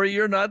 "Oh, Gary,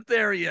 you're not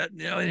there yet."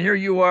 And here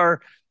you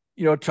are,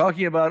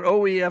 talking about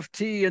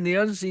OEFT and the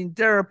unseen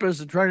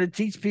therapist and trying to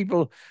teach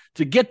people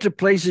to get to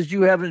places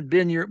you haven't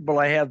been. Well,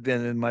 I have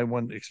been in my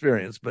one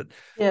experience, but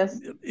Yes.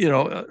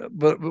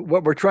 but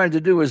what we're trying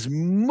to do is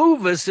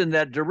move us in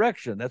that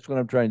direction. That's what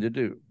I'm trying to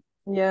do.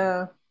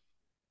 Yeah.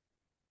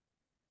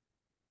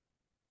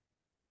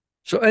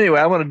 So anyway,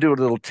 I want to do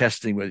a little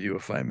testing with you,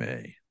 if I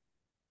may.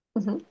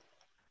 Mhm.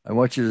 I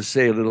want you to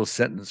say a little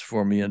sentence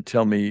for me and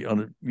tell me,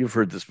 you've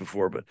heard this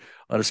before, but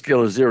on a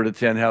scale of 0 to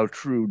 10, how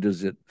true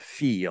does it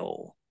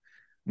feel?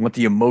 I want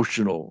the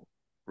emotional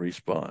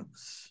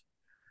response.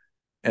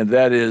 And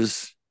that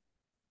is,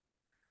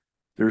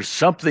 there's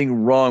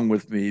something wrong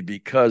with me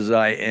because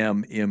I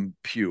am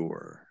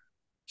impure.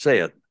 Say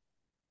it.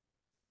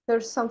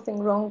 There's something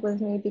wrong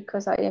with me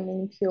because I am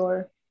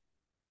impure.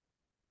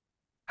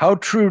 How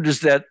true does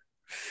that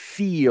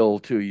feel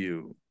to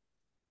you?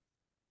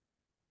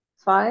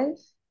 5.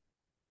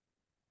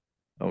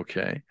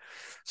 Okay.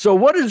 So,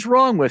 what is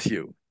wrong with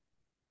you?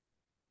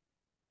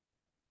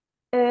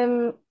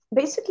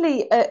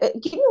 Basically,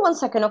 give me 1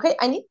 second, okay?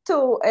 I need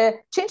to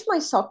change my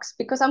socks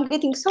because I'm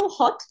getting so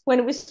hot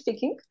when we're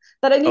speaking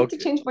that I need to Okay.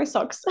 change my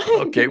socks.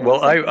 Give Okay. me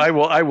one Well, second.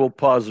 I will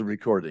pause the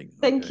recording.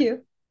 Thank Okay.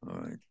 you. All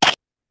right.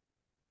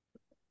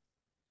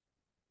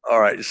 All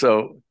right.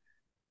 So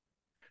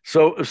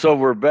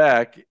we're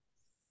back,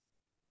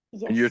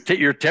 and Yes.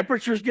 your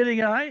temperature's getting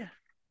high.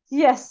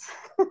 Yes.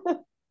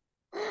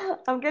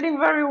 I'm getting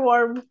very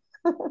warm.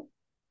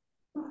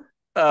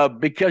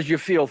 Because you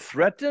feel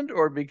threatened,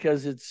 or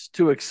because it's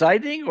too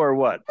exciting, or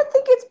what? I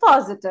think it's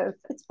positive.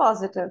 It's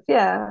positive.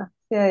 Yeah.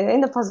 Yeah, yeah,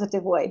 in a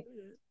positive way.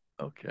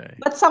 Okay.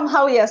 But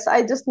somehow, yes,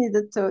 I just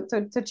needed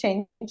to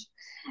change.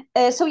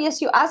 So, yes,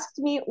 you asked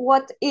me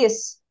what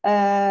is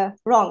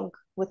wrong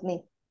with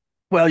me.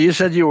 Well, you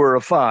said you were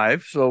a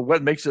 5, so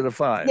what makes it a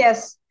 5?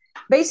 Yes.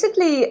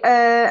 Basically,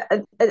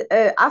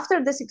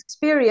 after this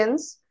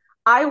experience,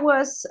 I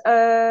was,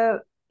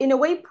 in a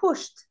way,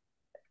 pushed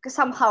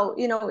somehow,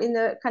 in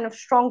a kind of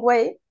strong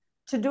way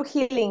to do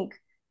healing.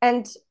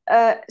 And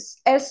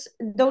as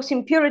those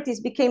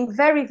impurities became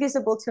very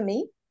visible to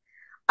me,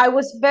 I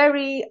was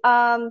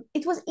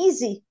it was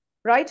easy,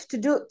 right, to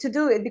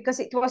do it because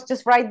it was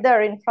just right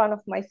there in front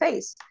of my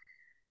face.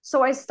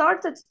 So I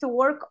started to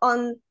work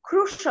on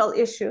crucial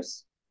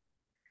issues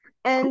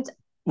and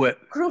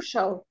What?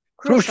 crucial,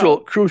 Crucial,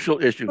 crucial, crucial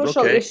issues.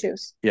 crucial Okay.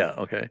 issues. Yeah.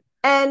 Okay.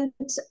 And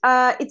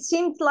it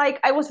seemed like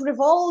I was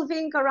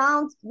revolving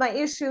around my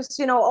issues,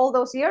 all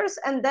those years.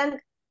 And then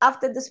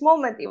after this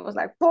moment, it was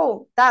like,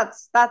 boom,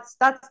 that's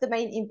the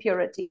main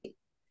impurity.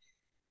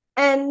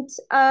 And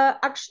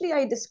actually,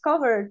 I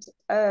discovered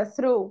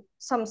through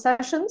some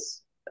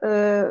sessions,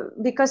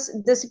 because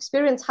this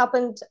experience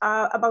happened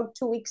about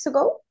 2 weeks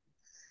ago.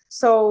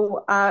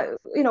 So,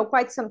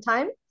 quite some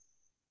time.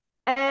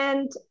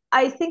 And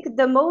I think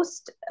the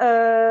most,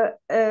 the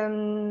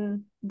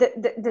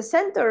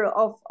center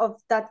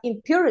of that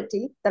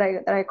impurity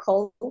that I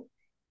call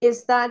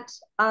is that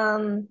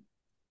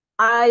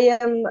I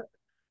am,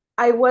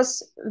 I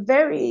was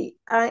very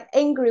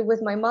angry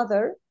with my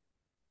mother,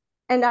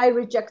 and I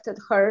rejected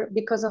her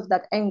because of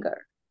that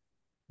anger.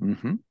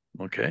 Mm-hmm.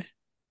 Okay.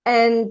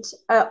 And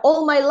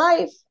all my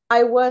life,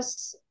 I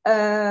was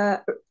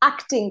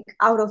acting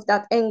out of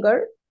that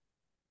anger.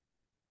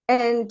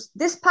 And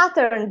this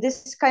pattern,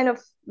 this kind of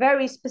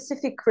very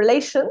specific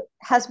relation,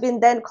 has been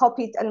then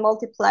copied and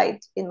multiplied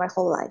in my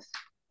whole life.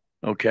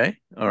 Okay.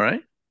 All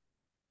right.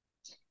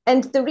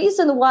 And the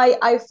reason why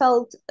I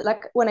felt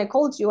like, when I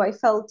called you, I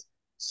felt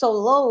so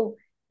low,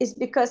 is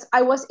because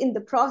I was in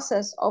the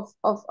process of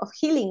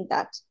healing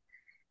that.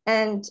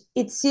 And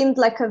it seemed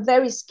like a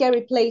very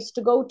scary place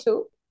to go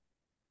to,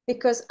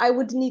 because I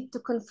would need to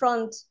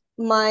confront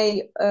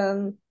my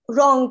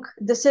wrong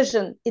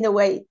decision, in a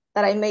way,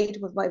 that I made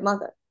with my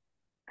mother.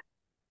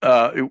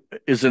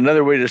 Is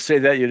another way to say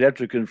that you'd have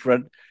to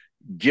confront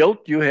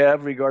guilt you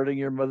have regarding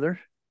your mother?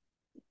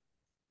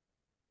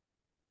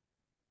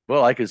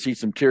 Well, I can see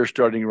some tears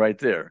starting right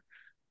there.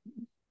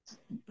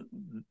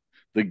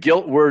 The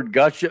guilt word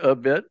got you a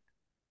bit.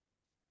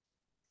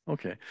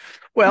 Okay.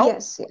 Well,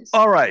 Yes, yes.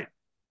 all right.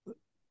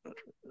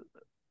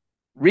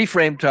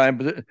 Reframe time,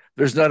 but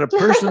there's not a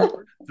person,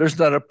 there's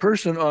not a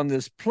person on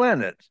this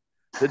planet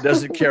that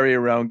doesn't carry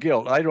around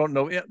guilt. I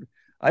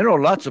know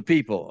lots of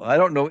people. I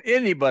don't know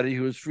anybody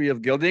who is free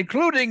of guilt,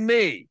 including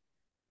me.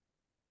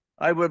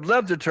 I would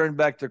love to turn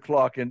back the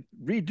clock and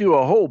redo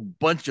a whole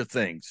bunch of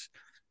things,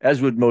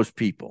 as would most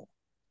people.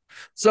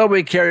 So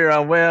we carry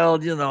around,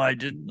 well, I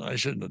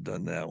shouldn't have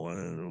done that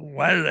one.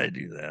 Why did I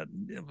do that?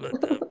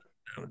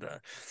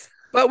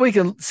 But we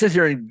can sit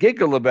here and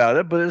giggle about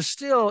it, but it's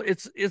still,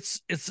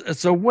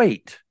 it's a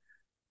weight.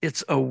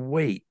 It's a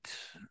weight.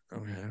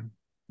 Okay.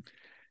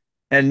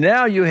 And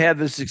now you have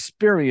this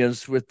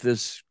experience with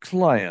this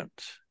client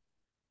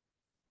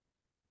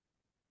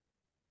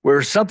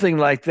where something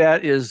like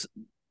that is,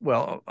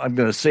 well, I'm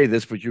going to say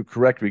this, but you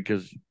correct me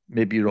because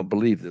maybe you don't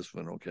believe this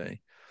one. Okay.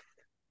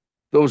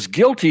 Those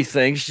guilty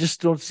things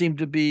just don't seem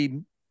to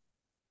be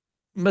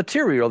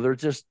material. They're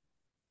just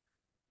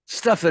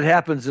stuff that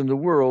happens in the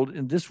world,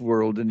 in this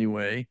world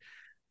anyway.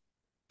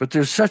 But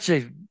there's such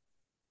a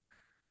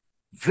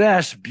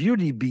vast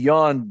beauty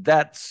beyond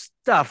that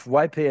stuff.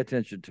 Why pay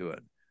attention to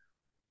it?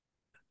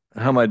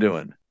 How am I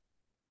doing?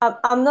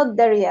 I'm not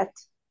there yet.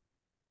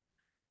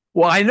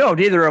 Well, I know,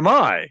 neither am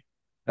I.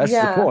 That's the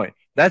Yeah, point.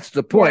 That's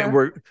the point.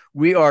 yeah,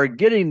 We are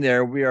getting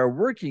there. We are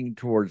working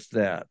towards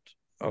that.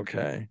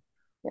 Okay.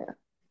 yeah.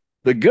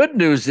 The good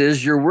news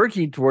is you're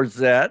working towards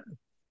that.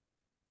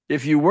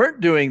 If you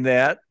weren't doing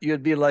that,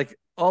 you'd be like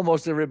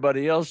almost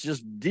everybody else,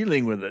 just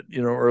dealing with it,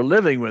 or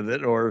living with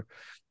it or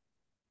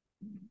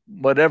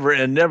whatever,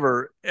 and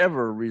never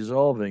ever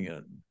resolving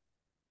it.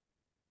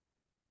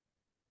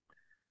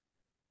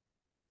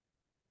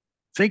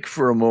 Think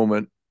for a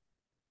moment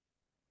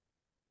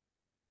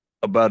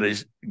about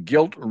a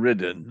guilt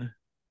ridden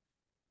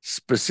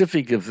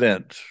specific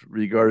event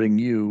regarding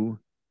you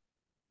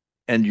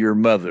and your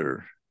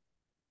mother.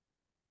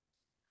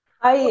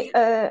 I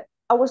uh,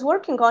 I was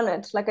working on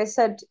it. Like I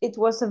said, it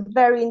was a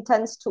very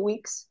intense 2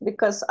 weeks,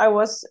 because I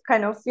was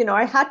kind of,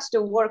 I had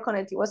to work on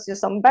it. It was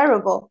just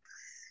unbearable.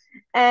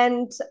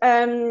 And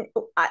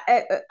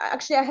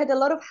actually, I had a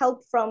lot of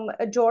help from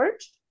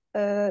George,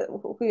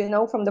 who you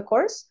know from the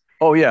course,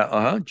 Oh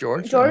yeah,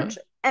 George, George,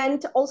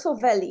 and also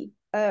Veli,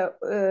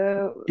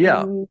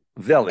 yeah,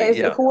 Valley,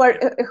 yeah,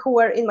 who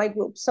were in my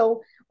group.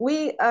 So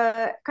we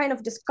kind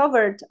of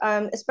discovered,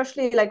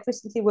 especially like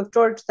recently with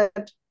George,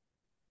 that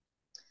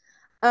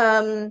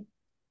um,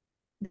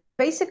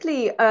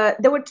 basically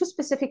there were two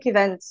specific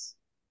events.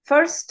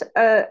 First,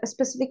 a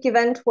specific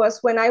event was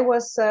when I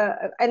was,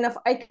 and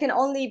I can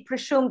only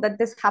presume that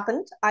this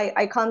happened.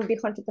 I can't be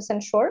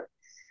 100% sure,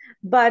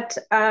 but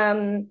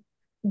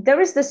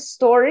there is this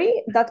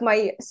story that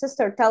my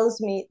sister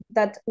tells me,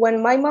 that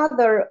when my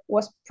mother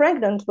was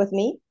pregnant with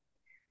me,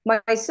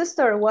 my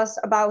sister was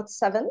about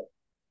 7,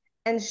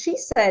 and she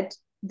said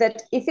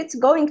that if it's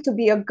going to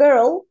be a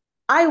girl,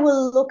 I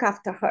will look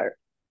after her.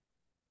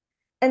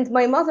 And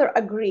my mother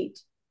agreed.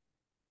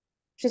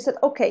 She said,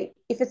 okay,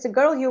 if it's a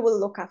girl, you will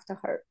look after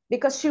her,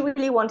 because she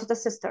really wanted a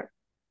sister.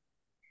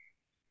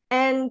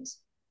 And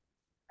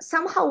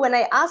somehow, when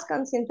I ask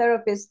unseen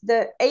therapists,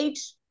 the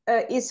age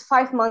is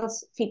 5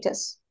 months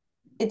fetus.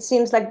 It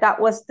seems like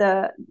that was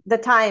the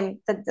time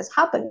that this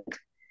happened.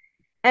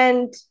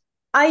 And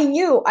I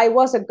knew I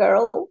was a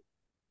girl,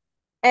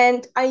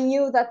 and I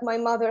knew that my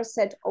mother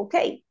said,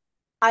 okay,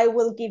 I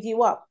will give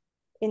you up.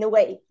 In a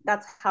way,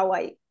 that's how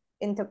I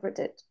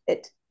interpreted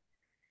it.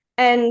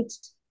 And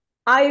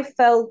I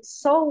felt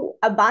so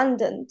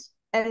abandoned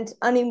and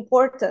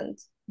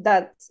unimportant,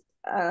 that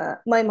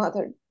my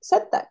mother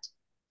said that.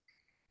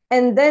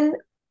 And then,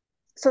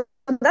 so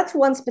that's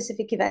one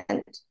specific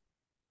event.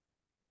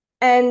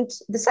 And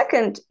the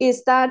second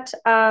is that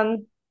I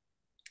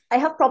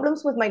have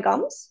problems with my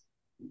gums,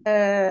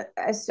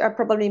 as I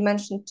probably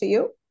mentioned to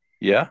you.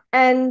 Yeah.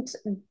 And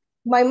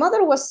my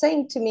mother was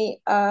saying to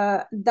me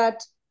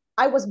that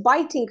I was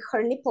biting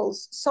her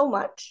nipples so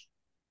much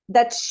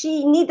that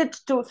she needed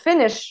to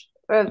finish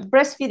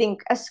breastfeeding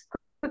as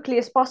quickly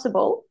as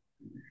possible.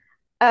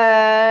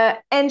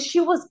 And she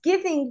was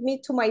giving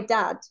me to my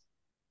dad.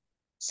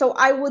 So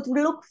I would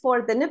look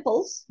for the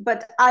nipples,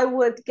 but I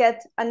would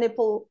get a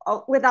nipple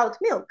without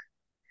milk.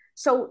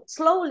 So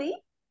slowly,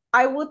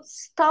 I would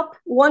stop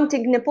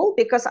wanting nipple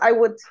because I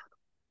would,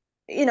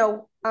 you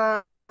know,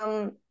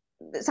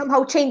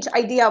 somehow change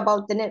idea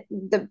about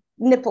the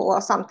nipple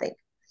or something.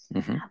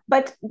 Mm-hmm.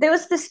 But there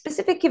was this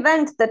specific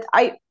event that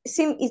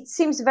it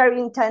seems very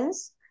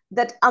intense,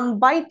 that I'm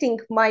biting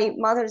my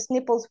mother's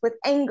nipples with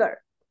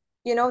anger.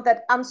 You know,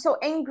 that I'm so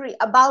angry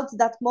about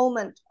that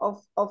moment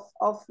of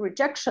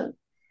rejection.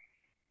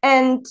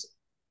 And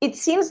it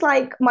seems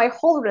like my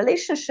whole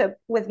relationship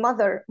with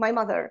my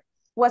mother,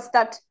 was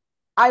that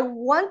I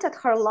wanted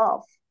her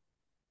love,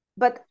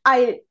 but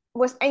I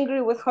was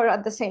angry with her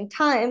at the same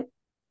time.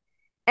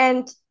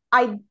 And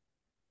I,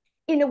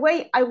 in a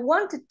way, I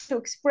wanted to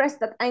express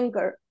that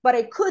anger, but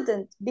I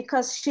couldn't,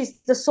 because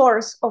she's the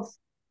source of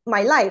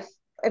my life.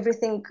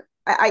 Everything,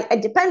 I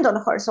depend on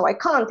her, so I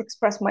can't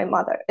express my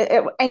mother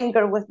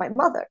anger with my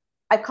mother.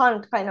 I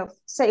can't kind of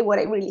say what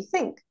I really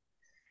think.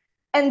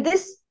 And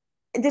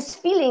this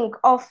feeling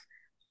of,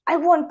 I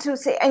want to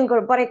say anger,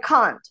 but I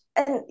can't.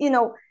 And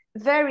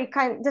very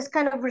this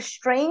kind of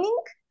restraining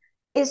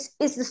is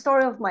the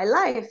story of my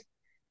life.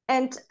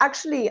 And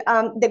actually,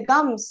 the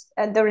gums,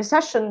 the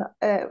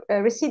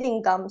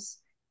receding gums,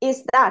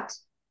 is that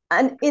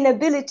an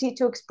inability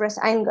to express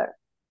anger.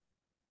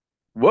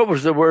 What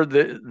was the word?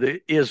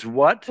 The is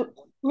what?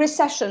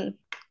 Recession.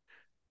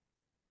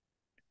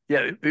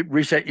 Yeah,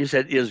 reset. You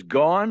said is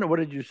gone. What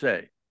did you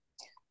say?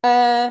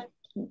 Uh,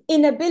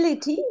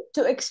 Inability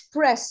to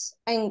express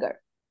anger.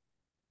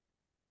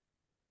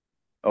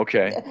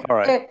 Okay. All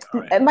right.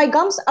 My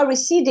gums are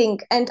receding,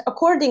 and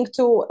according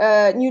to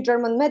New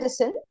German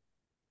medicine,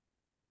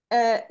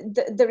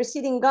 the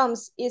receding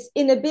gums is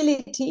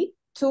inability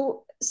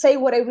to say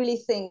what I really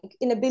think,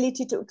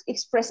 inability to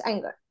express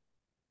anger.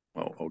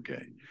 Oh,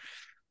 okay.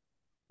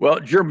 Well,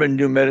 German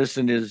new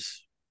medicine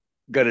is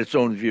got its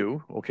own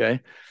view. Okay.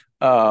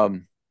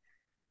 Um,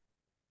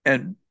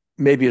 and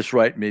maybe it's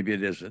right, maybe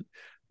it isn't.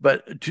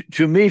 But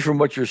to me, from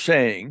what you're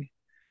saying,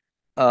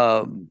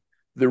 the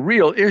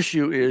real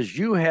issue is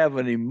you have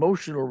an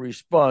emotional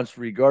response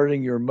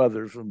regarding your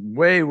mother from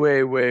way,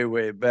 way, way,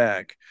 way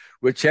back,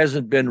 which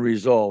hasn't been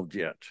resolved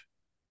yet.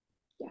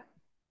 Yeah.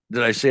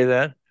 Did I say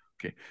that?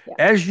 Okay. Yeah.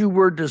 As you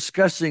were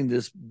discussing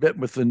this bit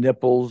with the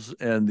nipples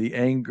and the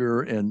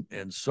anger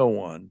and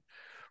so on,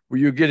 were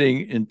you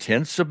getting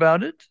intense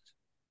about it?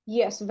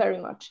 Yes,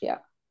 very much. Yeah.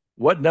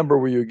 What number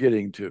were you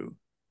getting to?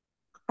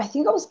 I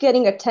think I was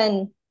getting a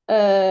 10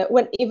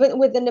 when even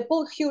with the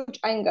nipple, huge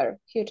anger,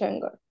 huge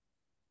anger.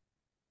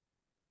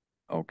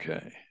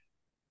 Okay.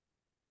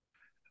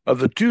 Of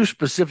the two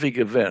specific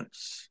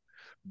events,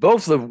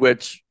 both of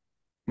which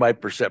my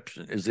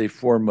perception is a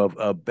form of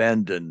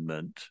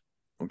abandonment.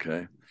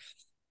 Okay.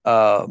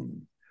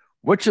 Um,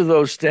 which of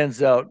those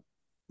stands out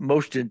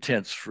most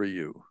intense for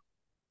you?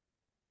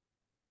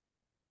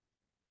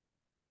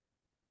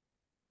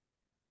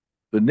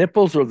 The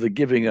nipples or the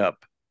giving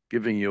up,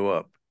 giving you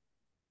up?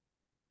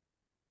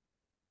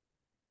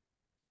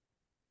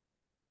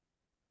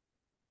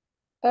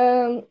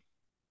 Um,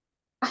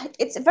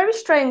 it's very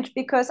strange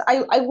because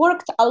I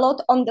worked a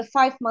lot on the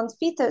 5 month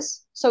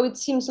fetus, so it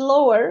seems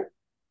lower,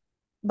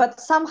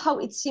 but somehow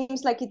it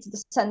seems like it's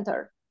the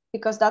center,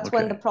 because that's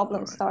when the Okay. All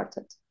problem right.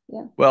 started.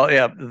 Yeah. Well,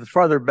 yeah, the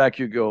farther back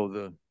you go,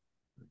 the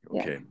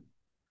Yeah. okay.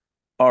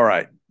 All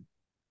right.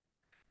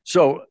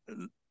 So,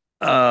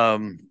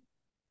 um,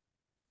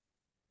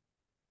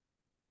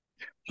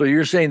 so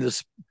you're saying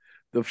this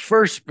the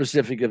first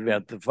specific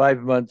event, the 5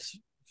 months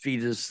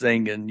fetus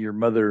thing, and your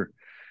mother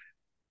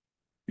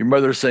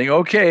saying,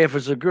 okay, if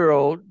it's a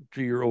girl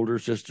to your older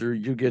sister,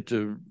 you get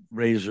to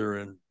raise her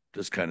and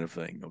this kind of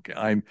thing. Okay.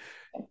 I'm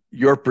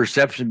your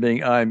perception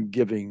being I'm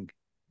giving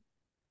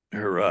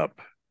her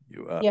up,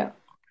 you up. Yeah.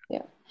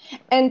 Yeah.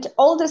 And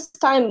all this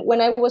time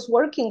when I was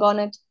working on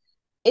it,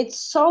 it's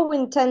so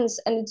intense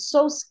and it's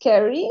so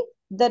scary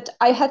that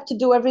I had to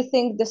do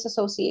everything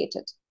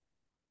disassociated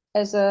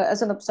as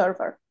an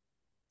observer.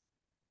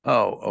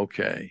 Oh,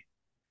 okay.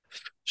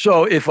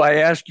 So if I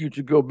ask you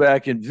to go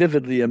back and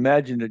vividly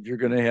imagine it, you're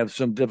going to have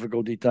some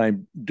difficulty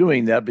time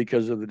doing that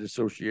because of the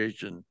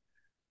dissociation.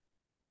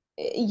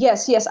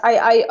 Yes, yes.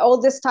 I all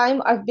this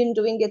time I've been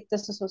doing it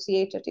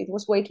disassociated. It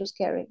was way too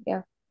scary.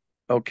 Yeah.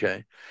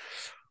 Okay.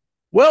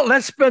 Well,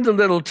 let's spend a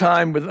little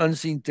time with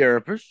unseen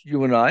therapists,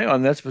 you and I,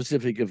 on that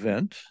specific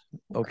event.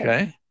 Okay.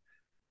 Okay.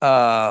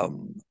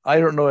 I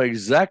don't know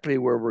exactly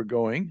where we're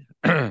going.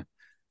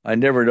 I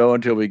never know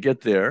until we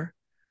get there.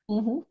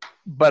 Mm-hmm.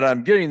 But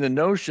I'm getting the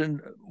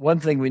notion one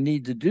thing we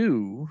need to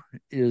do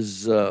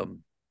is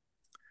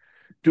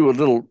do a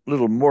little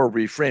more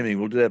reframing.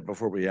 We'll do that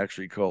before we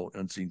actually call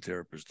unseen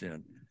therapist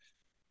in.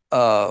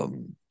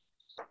 Um,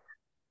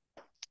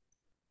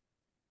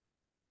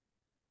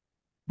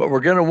 but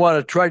we're going to want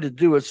to try to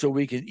do it so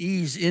we can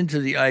ease into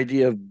the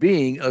idea of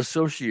being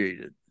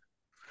associated.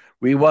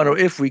 We want to,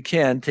 if we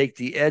can, take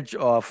the edge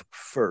off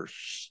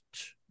first.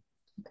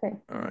 Okay.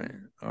 All right.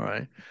 All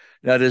right.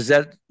 Now, does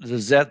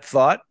that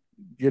thought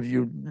give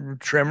you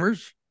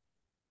tremors?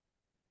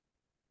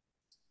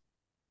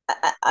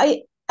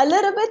 I a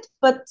little bit,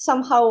 but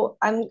somehow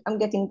I'm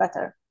getting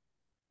better.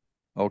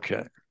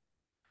 Okay.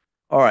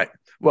 All right.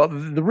 Well,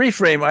 the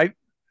reframe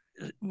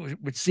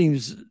which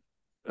seems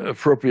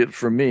appropriate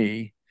for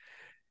me,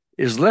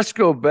 is let's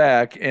go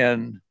back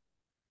and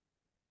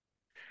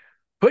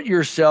put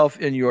yourself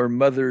in your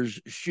mother's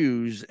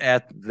shoes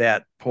at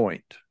that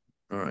point.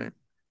 All right.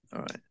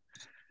 All right.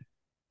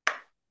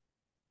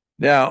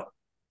 Now,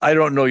 I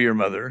don't know your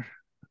mother.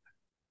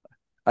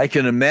 I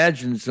can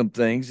imagine some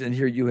things, and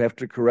here you have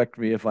to correct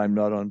me if I'm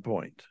not on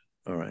point.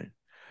 All right.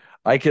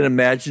 I can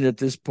imagine at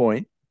this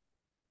point,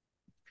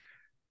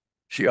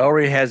 she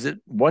already has it.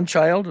 One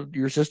child,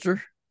 your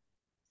sister?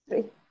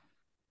 Three.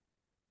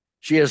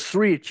 She has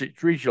three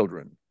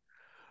children.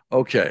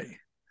 Okay.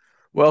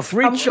 Well,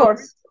 three I'm children.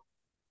 fourth.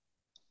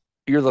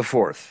 You're the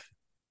fourth.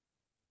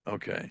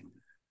 Okay.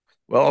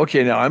 Well,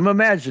 okay. Now I'm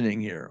imagining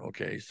here.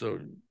 Okay. So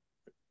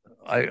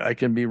I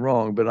can be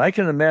wrong, but I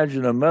can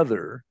imagine a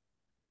mother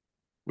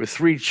with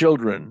three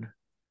children.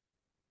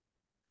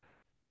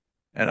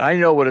 And I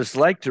know what it's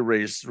like to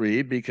raise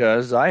three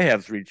because I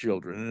have three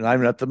children and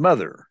I'm not the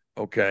mother.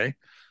 Okay.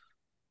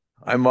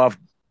 I'm off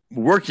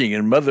working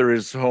and mother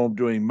is home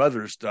doing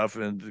mother stuff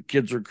and the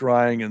kids are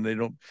crying and they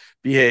don't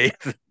behave.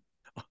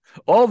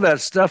 All that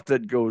stuff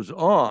that goes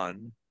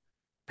on,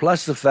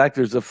 plus the fact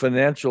there's a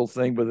financial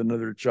thing with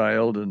another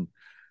child and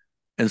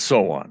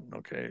so on.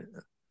 Okay.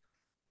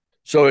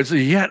 So it's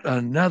yet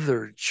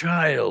another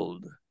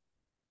child.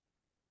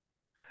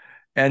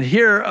 And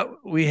here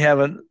we have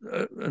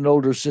an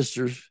older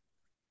sister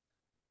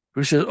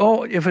who says,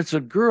 "Oh, if it's a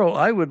girl,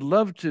 I would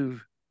love to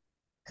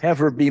have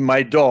her be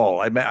my doll."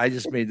 I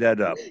just made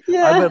that up. I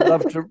Yeah. would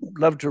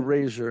love to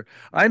raise her.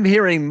 I'm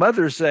hearing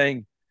mother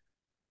saying,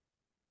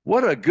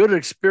 "What a good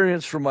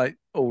experience for my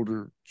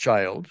older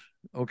child."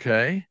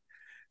 Okay,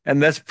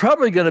 and that's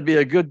probably going to be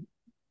a good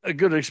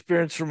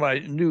experience for my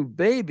new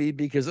baby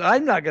because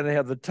I'm not going to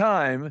have the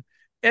time,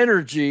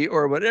 energy,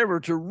 or whatever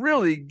to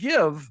really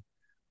give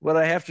what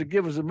I have to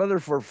give as a mother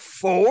for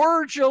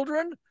four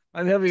children.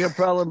 I'm having a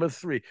problem with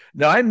three.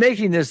 Now I'm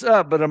making this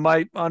up, but am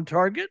I on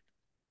target?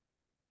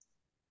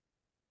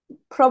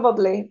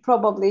 Probably,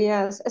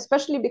 yes.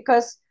 Especially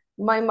because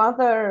my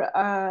mother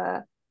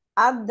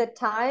at the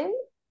time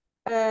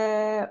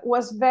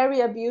was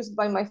very abused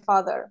by my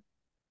father.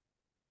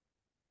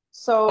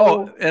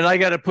 Oh, So and I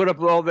got to put up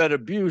with all that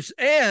abuse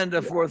and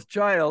a yeah, fourth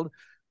child.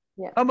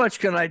 yeah. How much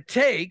can I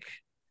take?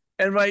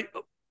 And my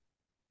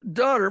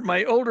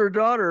older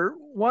daughter,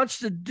 wants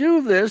to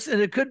do this, and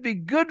it could be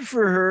good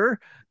for her.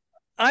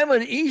 I'm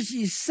an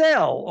easy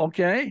sell,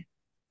 okay?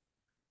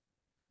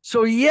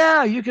 So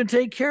yeah, you can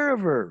take care of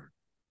her.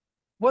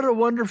 What a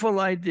wonderful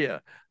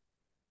idea.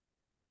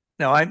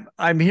 Now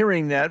I'm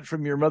hearing that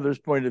from your mother's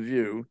point of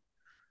view.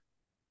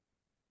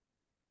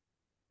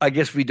 I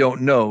guess we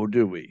don't know,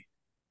 do we?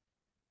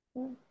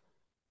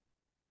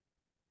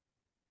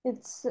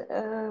 It's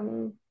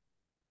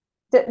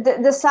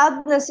the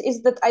sadness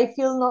is that I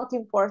feel not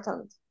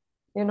important.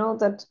 You know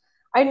that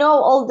I know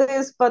all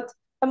this, but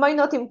am I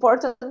not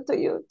important to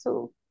you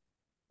to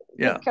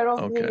Yeah. take care of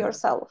me Okay.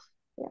 yourself?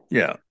 Yeah.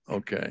 Yeah.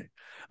 Okay.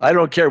 I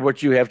don't care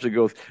what you have to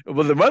go through.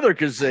 Well, the mother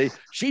could say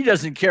she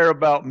doesn't care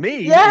about me,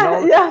 and Yeah,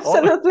 all yeah, all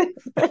absolutely.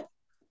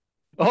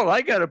 all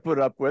I got to put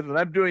up with, and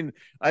I'm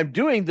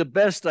doing the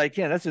best I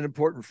can. That's an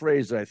important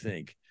phrase, I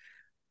think.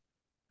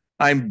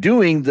 I'm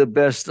doing the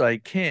best I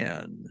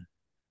can,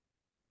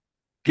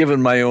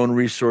 given my own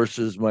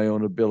resources, my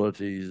own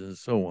abilities, and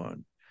so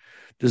on.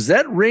 Does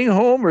that ring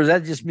home, or is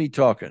that just me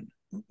talking?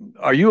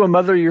 Are you a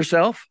mother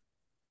yourself?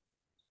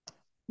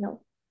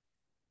 No.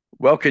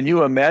 Well, can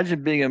you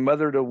imagine being a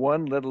mother to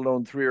one, let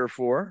alone three or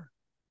four?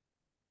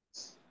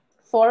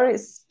 Four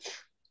is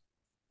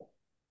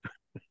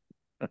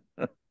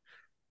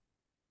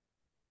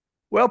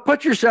Well,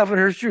 put yourself in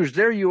her shoes.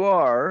 There you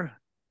are,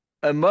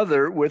 a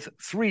mother with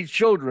three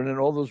children and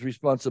all those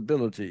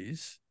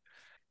responsibilities.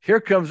 Here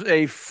comes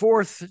a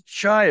fourth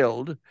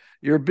child.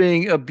 You're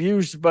being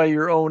abused by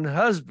your own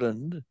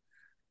husband,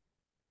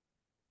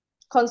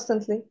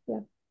 constantly.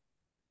 Yeah.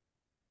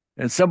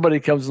 and somebody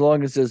comes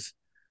along and says,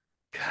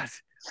 "God,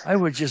 I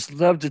would just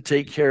love to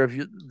take care of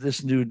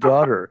this new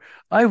daughter.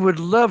 I would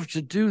love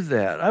to do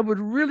that. I would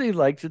really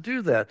like to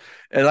do that."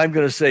 And I'm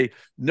going to say,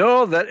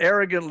 "No, that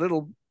arrogant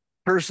little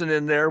person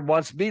in there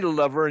wants me to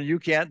love her, and you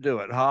can't do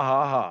it. Ha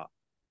ha ha."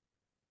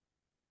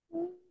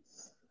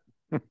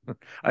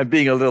 I'm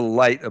being a little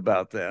light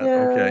about that.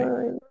 Okay.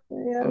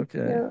 Yeah, yeah,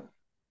 Okay. yeah.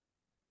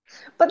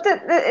 But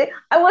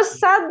I was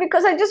sad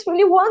because I just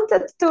really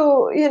wanted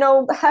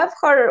to, have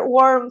her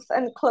warmth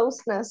and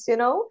closeness,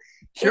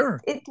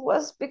 Sure. it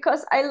was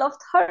because I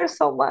loved her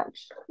so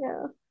much.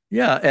 Yeah.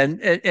 Yeah,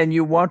 and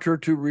you want her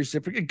to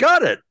reciprocate.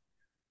 Got it.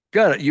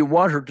 Got it. You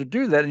want her to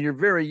do that, and you're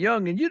very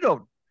young, and you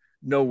don't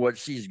know what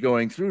she's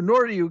going through,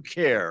 nor do you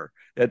care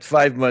at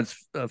 5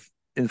 months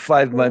in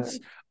 5 months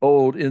Mm.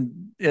 old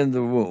in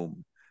the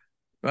womb,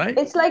 right?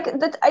 It's like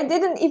that I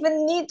didn't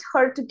even need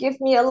her to give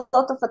me a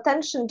lot of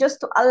attention, just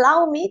to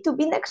allow me to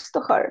be next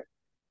to her.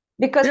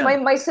 Because Yeah.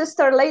 my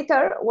sister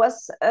later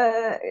was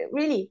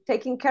really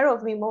taking care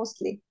of me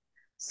mostly.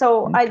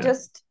 So Okay.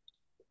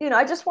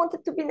 I just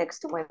wanted to be next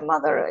to my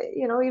mother,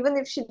 even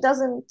if she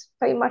doesn't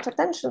pay much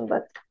attention.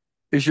 But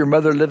Is your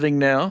mother living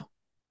now?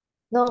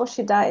 no,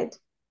 she died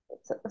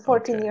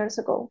 14 Okay. years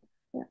ago.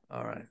 Yeah.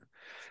 All right.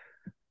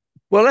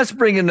 Well, let's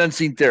bring an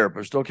unseen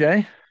therapist,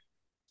 okay?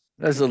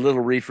 There's a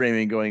little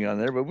reframing going on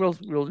there, but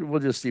we'll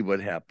just see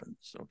what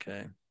happens,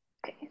 okay?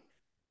 Okay.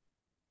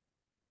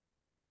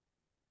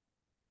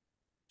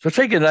 So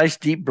take a nice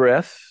deep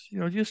breath,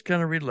 just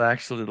kind of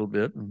relax a little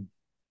bit and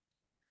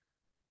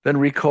then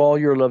recall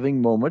your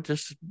loving moment,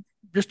 just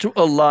to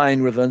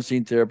align with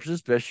unseen therapists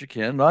as best you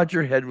can. Nod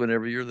your head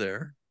whenever you're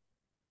there.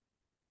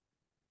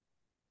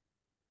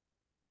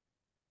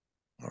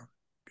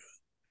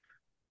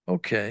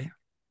 Okay.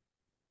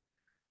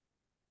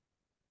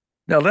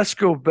 Now let's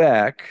go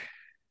back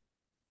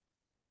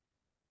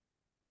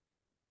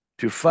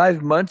to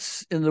 5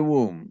 months in the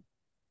womb.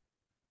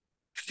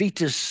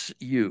 Fetus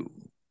you.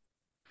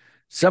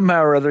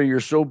 Somehow or other, you're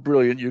so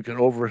brilliant you can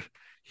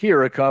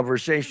overhear a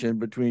conversation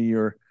between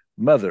your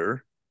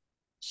mother.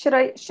 Should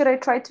I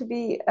try to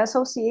be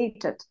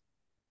associated?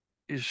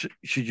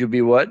 Should you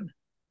be what?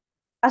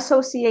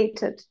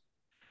 Associated,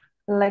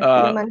 like you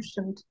Uh,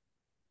 mentioned.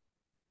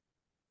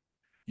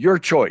 your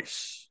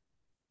choice.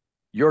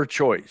 Your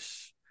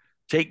choice.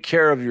 Take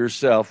care of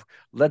yourself.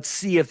 Let's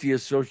see if the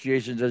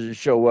association doesn't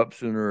show up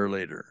sooner or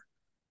later.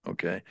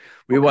 Okay.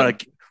 We want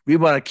Okay. to we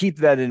want to keep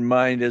that in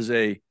mind as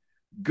a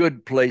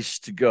good place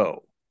to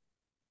go.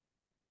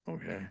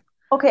 Okay.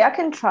 Okay, I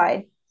can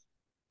try.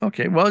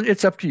 Okay. Well,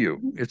 it's up to you.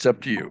 Mhm. It's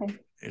up to you. Okay.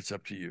 It's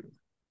up to you.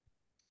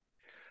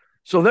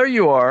 So there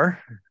you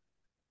are,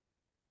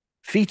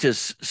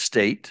 fetus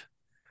state.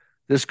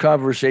 This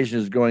conversation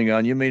is going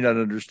on. You may not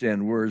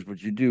understand words,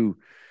 but you do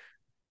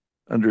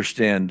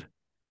understand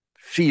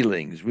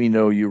feelings. We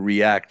know you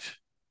react,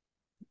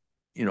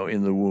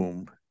 in the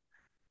womb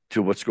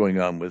to what's going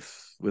on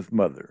with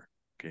mother.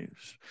 Okay.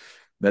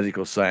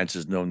 Medical science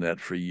has known that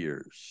for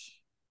years.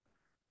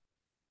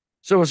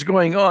 So what's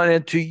going on?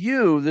 And to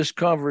you, this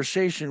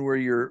conversation where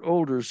your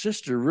older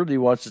sister really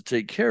wants to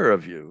take care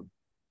of you,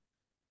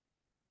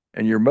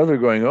 and your mother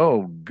going,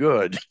 "Oh,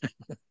 good,"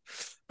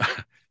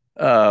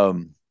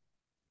 um,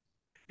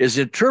 is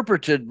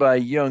interpreted by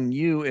young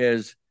you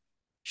as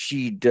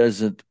she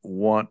doesn't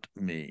want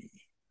me.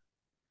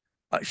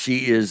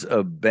 She is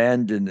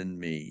abandoning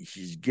me.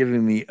 She's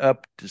giving me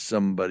up to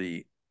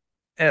somebody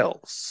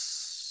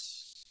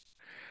else.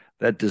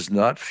 That does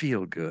not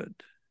feel good.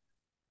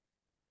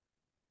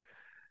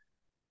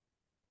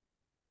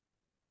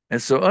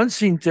 And so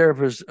unseen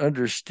therapist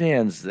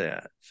understands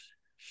that.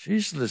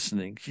 She's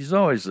listening. She's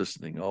always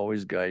listening,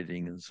 always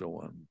guiding, and so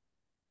on.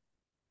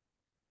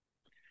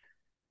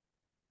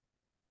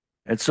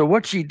 And so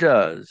what she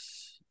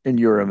does in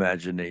your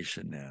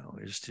imagination now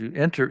is to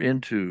enter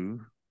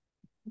into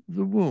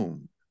the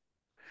womb.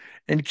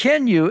 And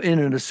can you, in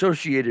an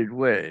associated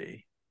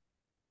way,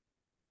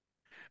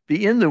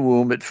 be in the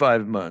womb at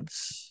 5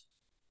 months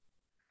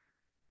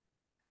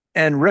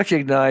and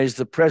recognize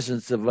the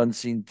presence of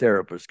unseen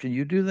therapists? Can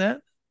you do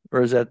that?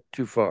 Or is that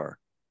too far?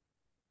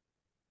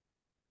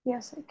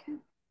 Yes, I can.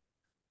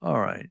 All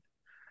right.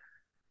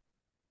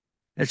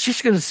 And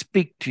she's going to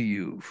speak to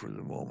you for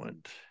the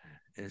moment.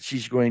 And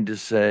she's going to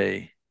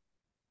say,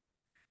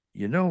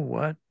 you know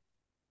what?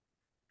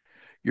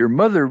 Your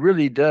mother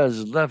really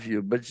does love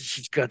you, but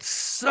she's got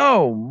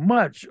so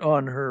much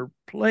on her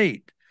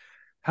plate.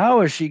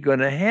 How is she going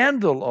to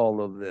handle all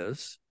of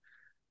this?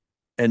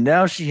 And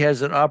now she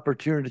has an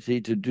opportunity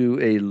to do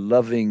a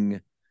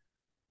loving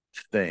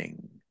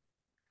thing.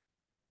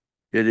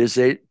 It is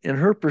in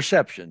her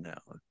perception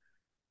now,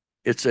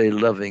 it's a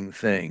loving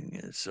thing.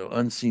 And so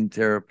unseen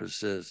therapist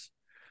says,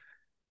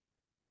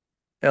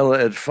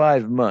 Ella, at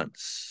 5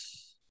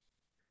 months,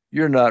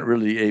 you're not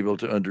really able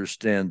to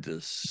understand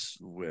this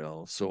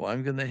well. So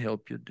I'm going to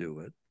help you do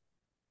it.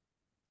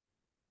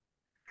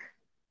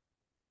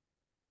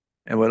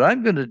 And what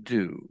I'm going to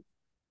do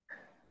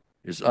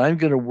is I'm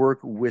going to work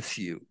with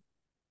you.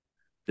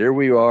 There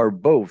we are,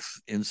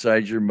 both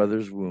inside your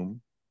mother's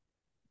womb.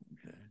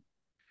 Okay.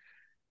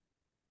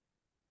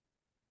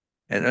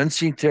 An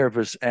unseen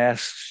therapist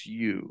asks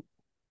you,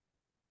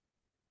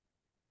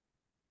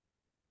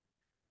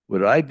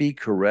 would I be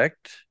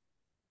correct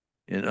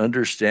in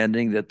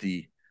understanding that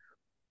the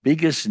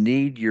biggest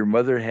need your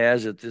mother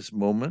has at this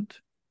moment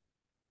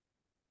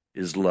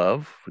is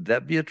love? Would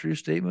that be a true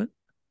statement?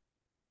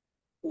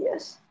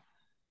 Yes.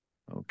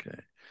 Okay.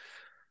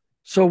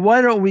 So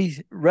why don't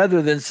we,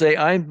 rather than say,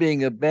 I'm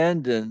being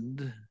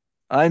abandoned,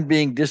 I'm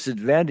being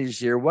disadvantaged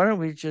here, why don't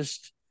we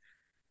just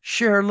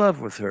share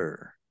love with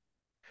her?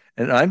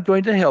 And I'm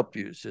going to help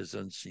you, says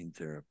Unseen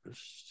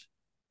Therapist.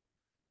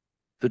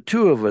 The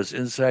two of us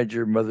inside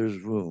your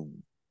mother's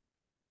womb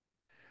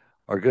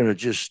are going to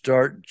just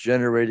start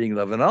generating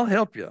love, and I'll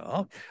help you.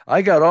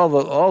 I got all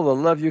the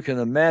love you can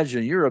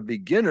imagine. You're a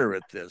beginner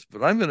at this,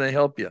 but I'm going to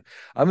help you.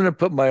 I'm going to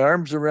put my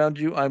arms around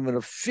you. I'm going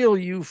to fill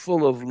you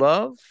full of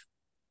love,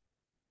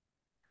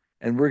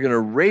 and we're going to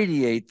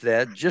radiate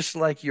that just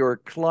like your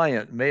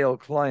client, male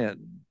client,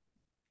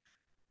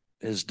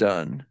 has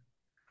done.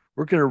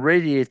 We're going to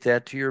radiate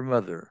that to your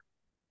mother.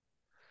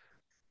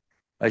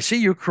 I see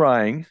you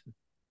crying.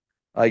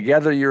 I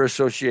gather you're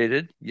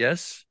associated.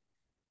 Yes,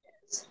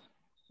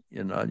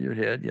 you nod your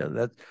head. Yeah,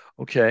 that's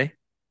okay.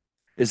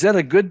 Is that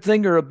a good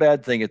thing or a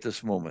bad thing at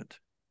this moment?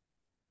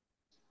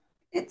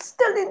 It's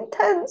still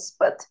intense,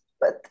 but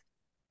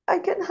I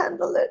can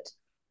handle it.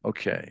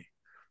 Okay.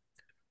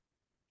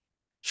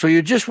 So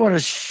you just want to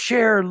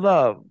share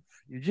love.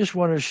 You just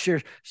want to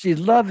share. See,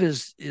 love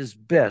is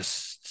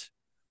best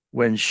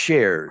when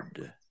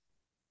shared.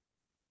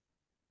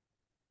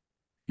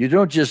 You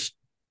don't just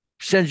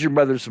send your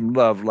mother some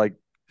love, like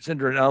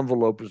send her an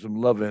envelope with some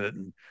love in it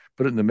and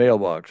put it in the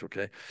mailbox.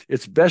 Okay.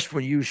 It's best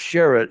when you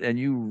share it and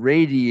you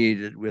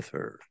radiate it with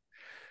her.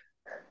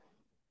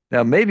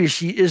 Now, maybe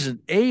she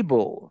isn't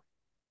able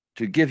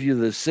to give you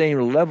the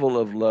same level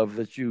of love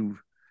that you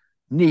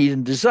need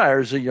and desire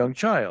as a young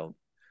child,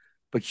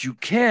 but you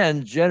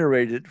can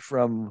generate it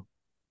from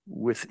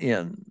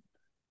within.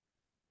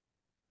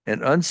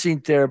 An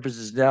unseen therapist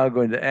is now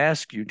going to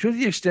ask you, to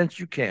the extent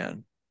you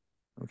can,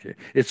 okay,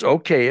 it's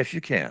okay if you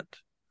can't,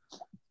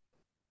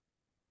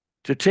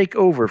 to take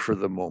over for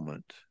the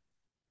moment.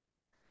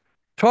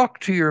 Talk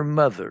to your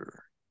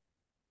mother.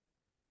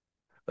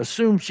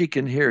 Assume she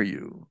can hear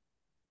you.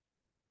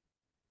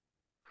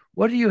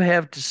 What do you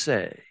have to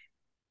say?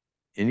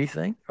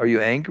 Anything? Are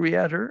you angry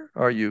at her?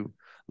 Are you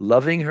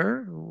loving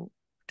her?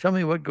 Tell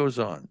me what goes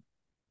on.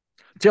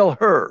 Tell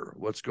her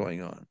what's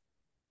going on.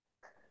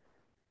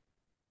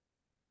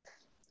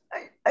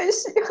 I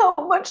see how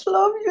much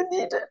love you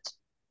needed.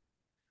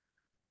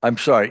 I'm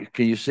sorry.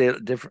 Can you say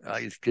it different?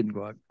 I just couldn't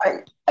go out.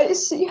 I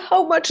see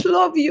how much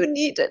love you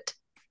needed.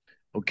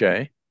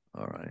 Okay.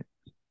 All right.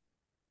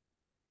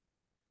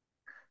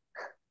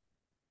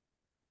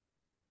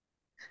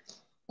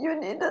 You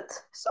needed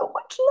so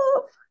much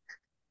love,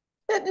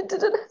 and you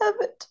didn't have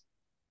it.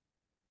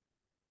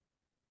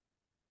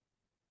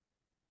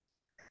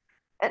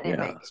 And it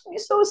Yeah. makes me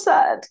so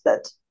sad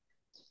that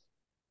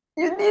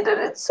you needed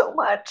it so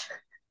much.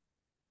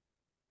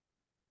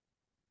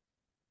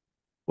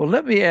 Well,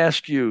 let me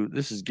ask you,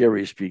 this is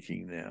Gary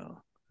speaking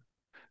now.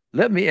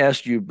 Let me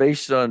ask you,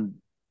 based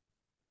on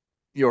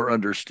your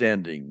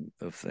understanding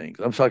of things,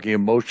 I'm talking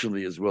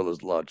emotionally as well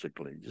as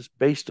logically, just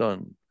based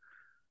on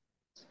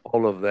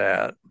all of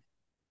that,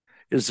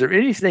 is there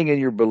anything in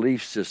your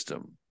belief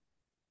system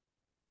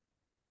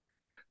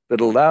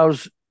that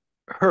allows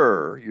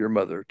her, your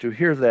mother, to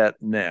hear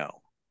that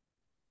now?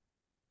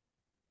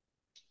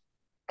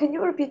 Can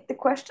you repeat the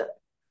question?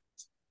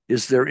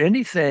 Is there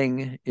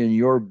anything in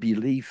your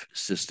belief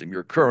system,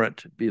 your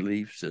current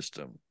belief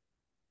system,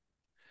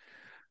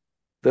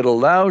 that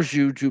allows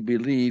you to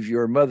believe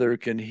your mother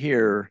can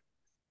hear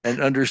and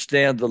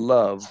understand the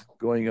love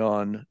going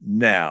on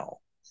now,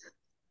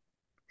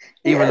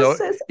 even though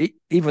Yes, yes,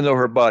 even though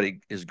her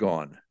body is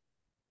gone?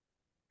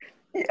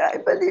 yeah, I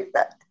believe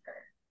that.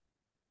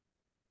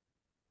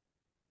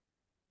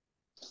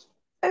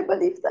 I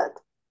believe that.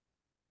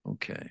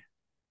 Okay.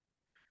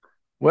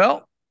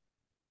 Well,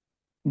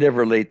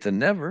 never late than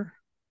never,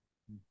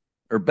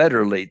 or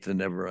better late than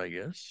never, I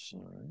guess. All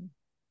right.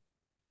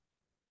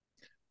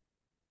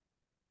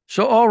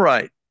 So, all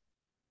right.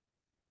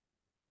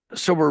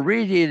 So we're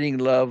radiating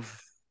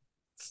love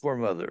for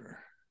mother.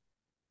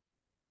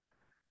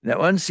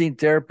 Now, unseen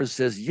therapist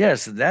says,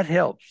 yes, that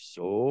helps.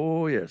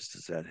 Oh, yes,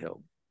 does that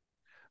help?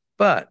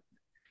 But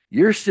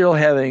you're still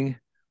having,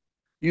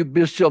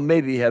 you still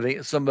maybe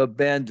having some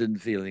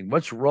abandoned feeling.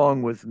 What's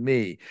wrong with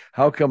me?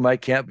 How come I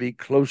can't be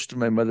close to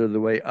my mother the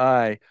way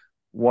I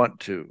want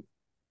to?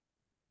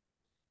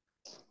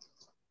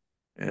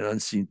 And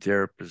unseen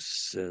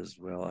therapist says,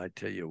 well, I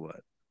tell you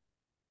what,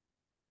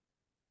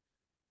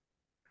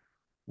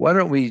 why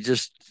don't we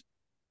just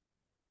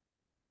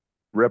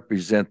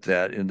represent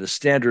that in the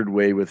standard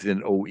way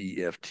within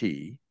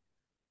OEFT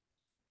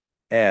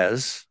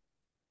as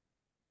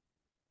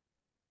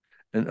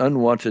an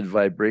unwanted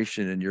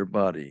vibration in your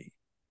body.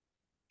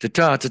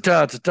 Ta-ta,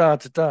 ta-ta, ta-ta,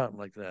 ta-ta,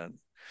 like that.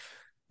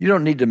 You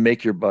don't need to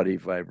make your body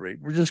vibrate.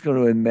 We're just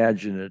going to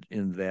imagine it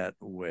in that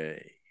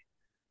way.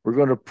 We're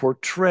going to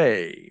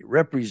portray,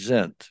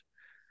 represent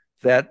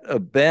that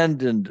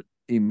abandoned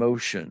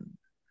emotion,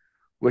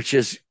 which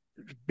has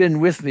been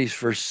with me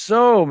for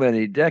so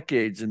many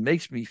decades and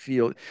makes me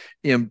feel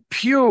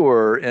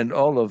impure and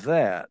all of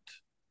that.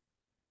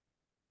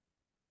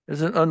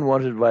 There's an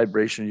unwanted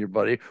vibration in your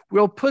body.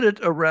 We'll put it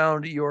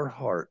around your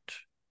heart.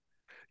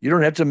 You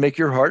don't have to make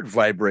your heart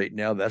vibrate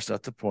now. That's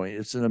not the point.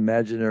 It's an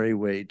imaginary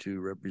way to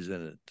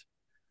represent it.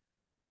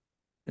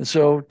 And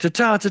so, ta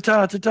ta, ta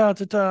ta, ta ta,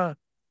 ta ta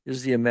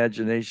is the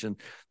imagination.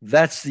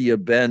 That's the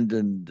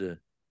abandoned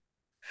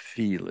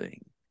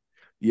feeling,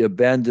 the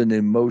abandoned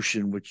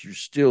emotion, which you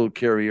still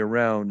carry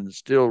around and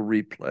still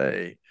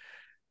replay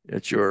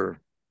at you're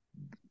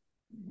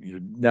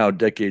now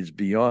decades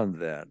beyond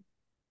that.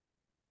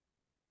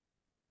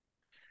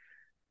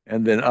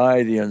 And then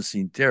I, the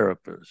unseen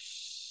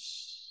therapist,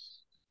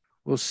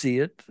 will see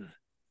it.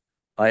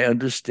 I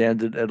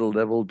understand it at a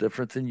level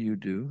different than you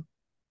do.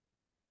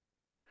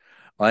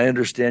 I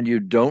understand you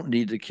don't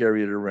need to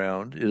carry it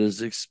around. It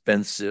is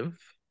expensive.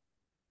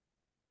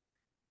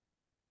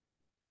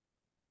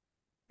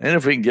 And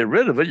if we can get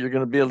rid of it, you're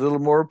going to be a little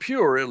more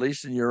pure, at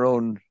least in your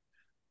own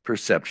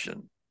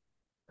perception.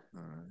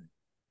 All right.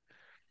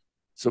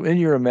 So, in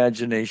your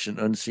imagination,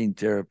 unseen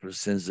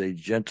therapist sends a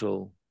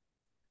gentle,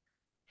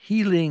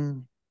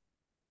 healing,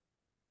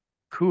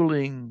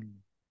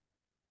 cooling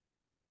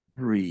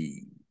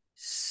breeze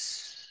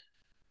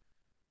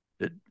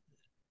that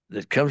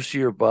that comes to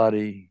your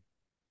body,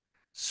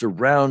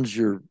 surrounds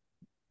your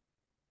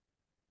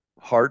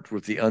heart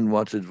with the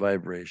unwanted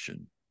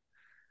vibration.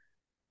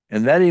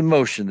 And that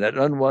emotion, that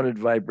unwanted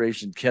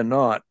vibration,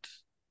 cannot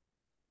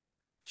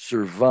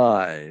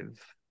survive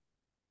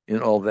in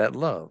all that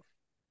love.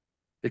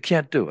 It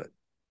can't do it.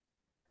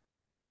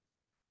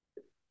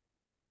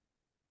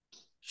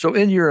 So,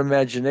 in your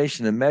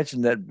imagination,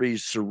 imagine that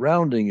breeze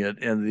surrounding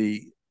it, and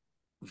the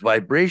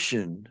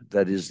vibration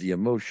that is the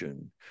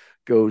emotion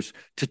goes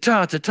ta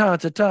ta ta ta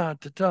ta ta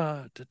ta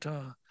ta ta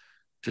ta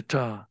ta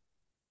ta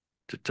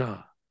ta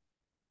ta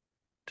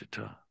ta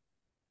ta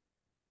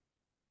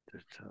ta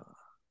ta.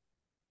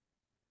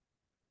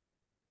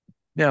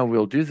 Now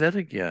we'll do that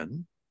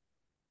again,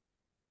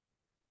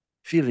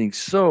 feeling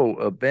so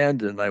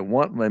abandoned. I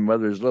want my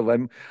mother's love.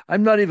 I'm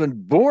not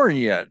even born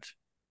yet,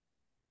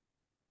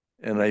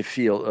 and I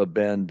feel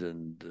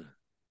abandoned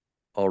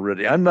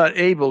already. I'm not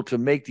able to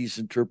make these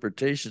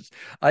interpretations.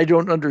 I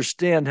don't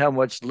understand how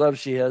much love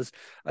she has.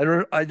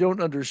 I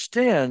don't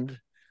understand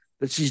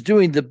that she's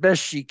doing the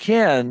best she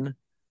can,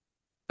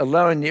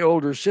 allowing the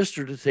older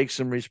sister to take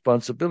some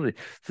responsibility,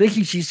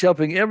 thinking she's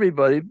helping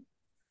everybody,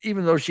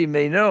 even though she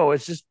may know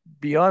it's just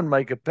beyond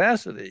my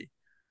capacity.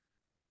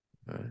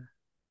 Right.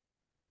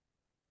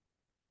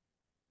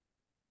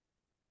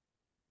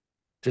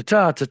 Ta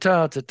ta ta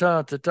ta ta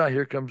ta ta ta.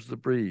 Here comes the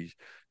breeze.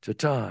 Ta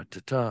ta ta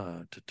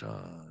ta ta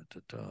ta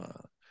ta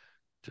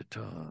ta ta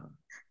ta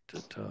ta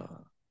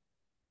ta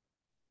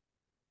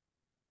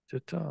ta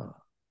ta.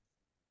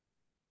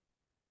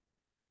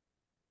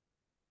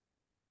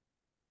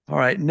 All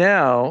right,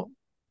 now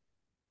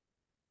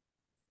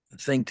the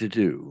thing to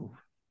do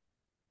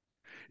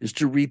is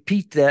to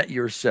repeat that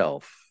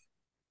yourself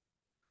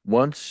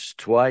once,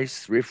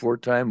 twice, three or four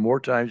times, more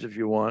times if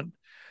you want,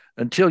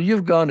 until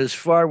you've gone as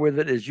far with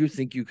it as you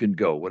think you can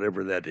go,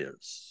 whatever that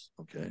is.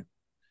 Okay.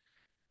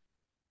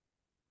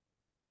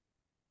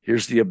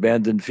 Here's the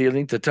abandoned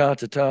feeling. Ta ta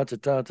ta ta ta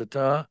ta ta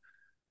ta.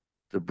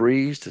 The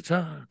breeze. Ta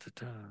ta ta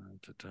ta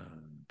ta ta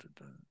ta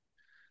ta.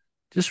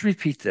 Just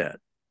repeat that.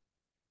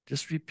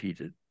 Just repeat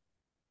it.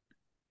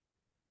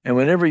 And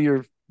whenever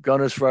you're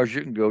gone as far as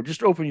you can go,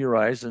 just open your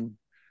eyes and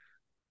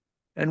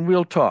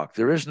we'll talk.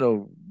 There is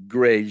no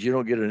grades. You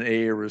don't get an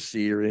A or a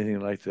C or anything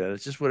like that.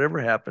 It's just whatever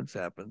happens,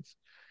 happens.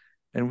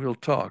 And we'll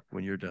talk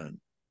when you're done.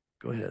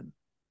 Go ahead.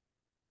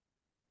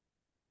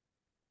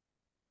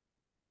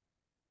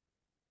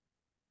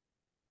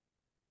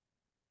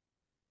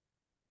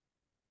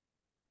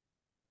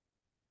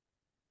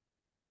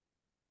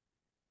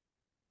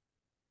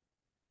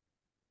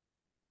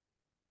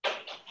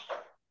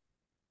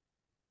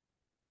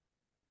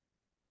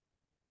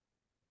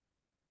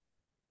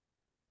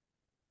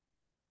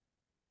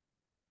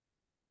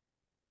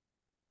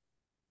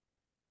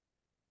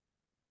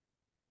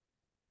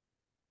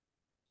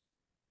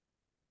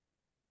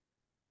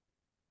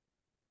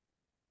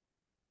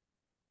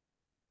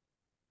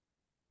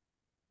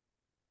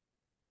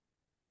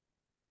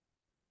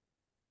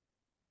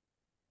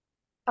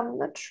 I'm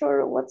not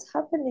sure what's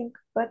happening,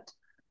 but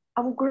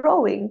I'm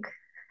growing.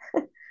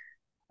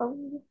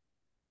 I'm,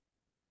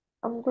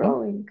 I'm Oh,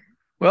 growing.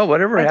 well,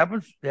 whatever I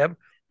happens, yeah,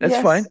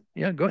 that's fine. yes.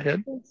 Yeah, go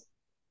ahead. Yes.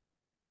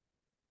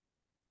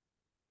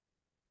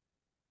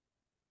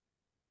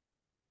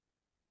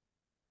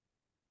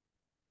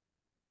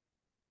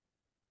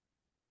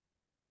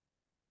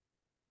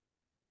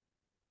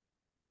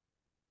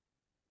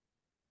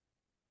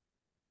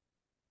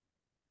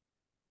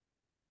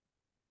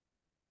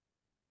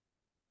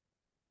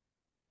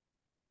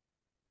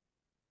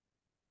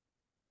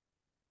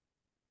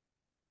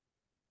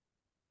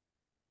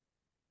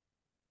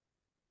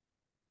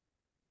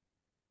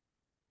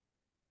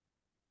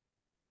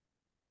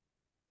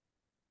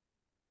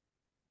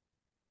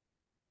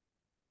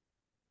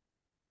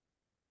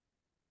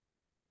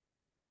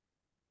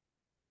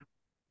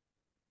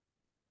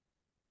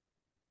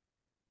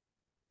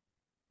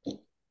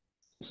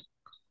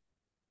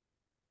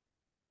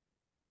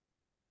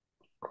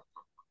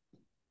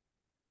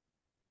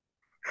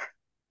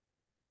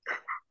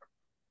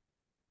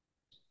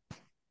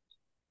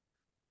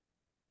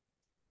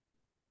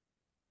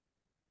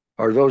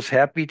 Are those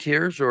happy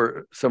tears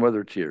or some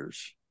other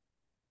tears?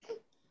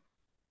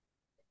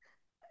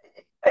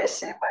 I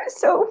see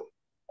myself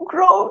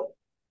grown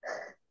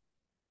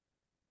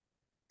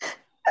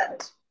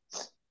and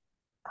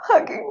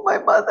hugging my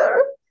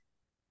mother,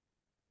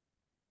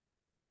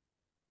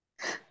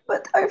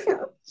 but I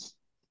feel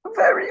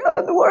very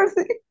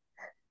unworthy.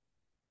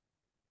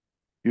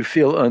 You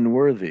feel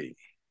unworthy.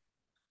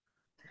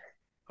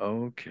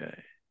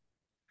 Okay.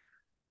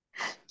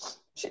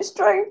 She's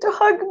trying to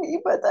hug me,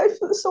 but I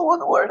feel so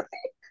unworthy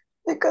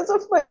because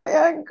of my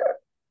anger.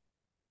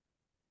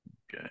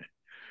 Okay.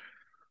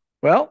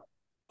 Well,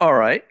 all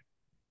right.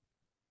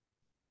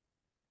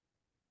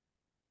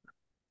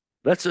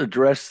 Let's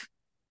address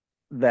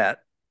that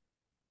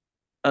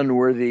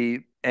unworthy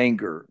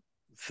anger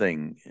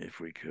thing, if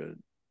we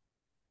could.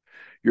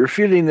 You're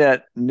feeling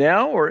that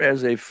now or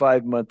as a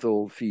 5 month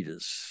old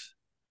fetus?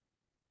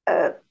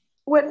 uh,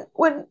 when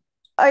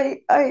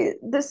I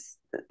this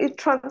it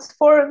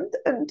transformed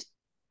and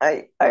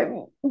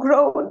I'm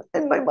grown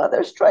and my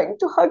mother's trying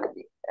to hug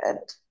me and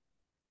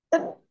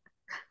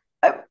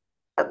I'm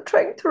I'm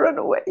trying to run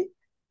away.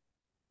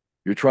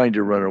 You're trying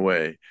to run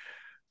away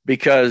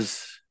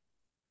because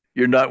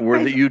you're not I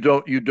worthy. You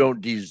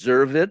don't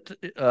deserve it.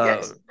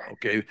 yes,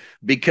 Okay,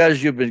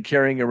 because you've been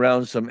carrying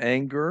around some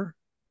anger.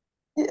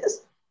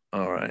 yes,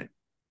 All right.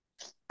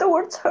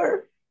 towards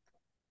her.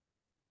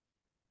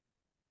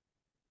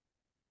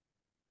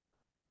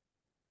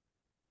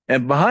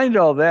 And behind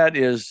all that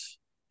is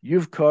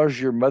you've caused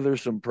your mother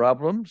some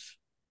problems.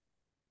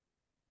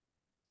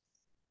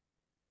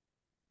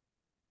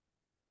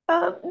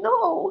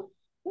 No,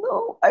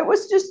 no, I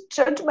was just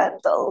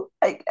judgmental,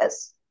 I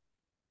guess.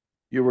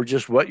 You were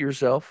just what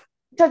yourself?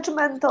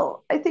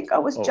 Judgmental. I think I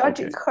was Oh,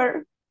 judging okay.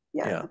 her.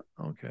 Yeah, Yeah.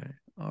 Okay.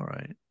 All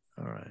right.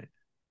 All right.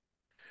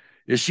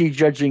 Is she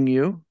judging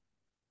you?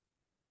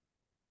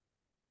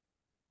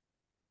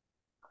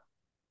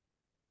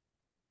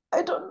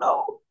 I don't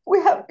know. We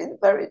have been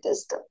very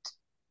distant.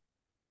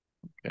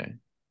 Okay.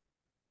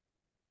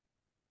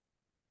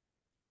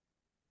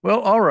 Well,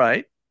 all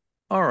right.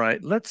 All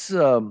right. Let's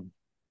gonna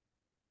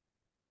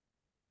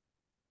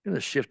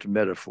shift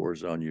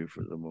metaphors on you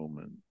for the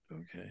moment.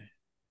 Okay.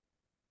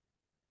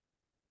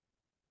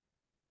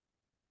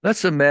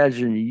 Let's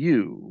imagine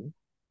you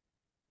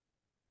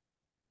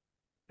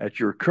at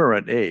your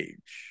current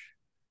age,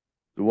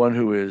 the one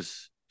who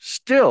is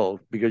still,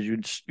 because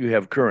you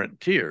have current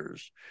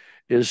tears,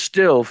 is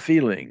still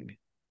feeling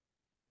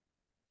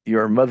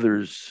your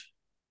mother's,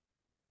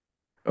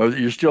 or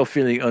you're still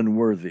feeling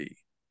unworthy.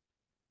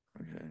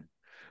 Okay.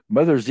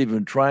 Mother's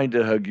even trying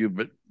to hug you,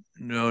 but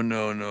no,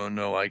 no, no,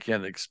 no, I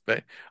can't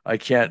accept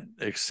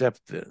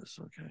this.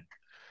 Okay.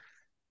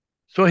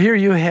 So here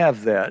you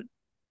have that.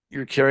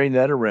 You're carrying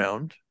that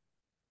around.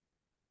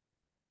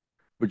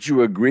 Would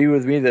you agree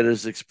with me that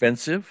it's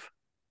expensive?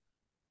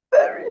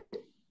 Very,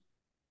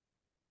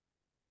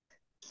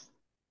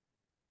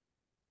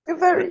 Uh,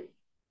 very.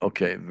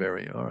 Okay,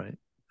 very. All right.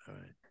 All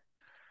right.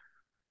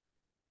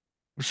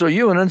 So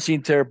you and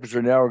unseen therapists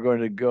are now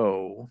going to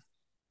go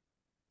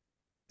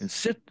and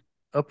sit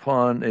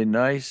upon a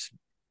nice,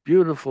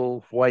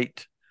 beautiful,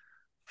 white,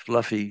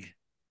 fluffy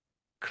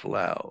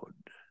cloud.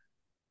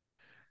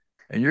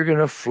 And you're going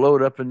to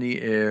float up in the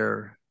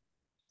air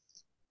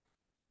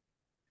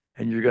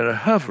and you're going to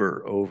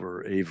hover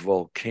over a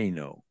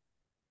volcano.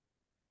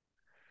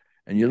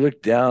 And you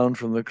look down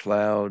from the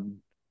cloud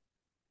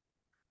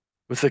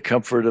with the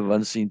comfort of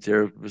unseen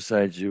therapy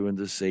beside you and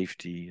the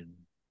safety and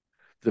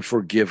the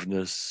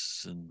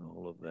forgiveness and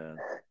all of that.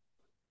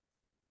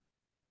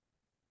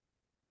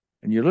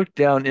 And you look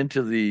down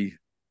into the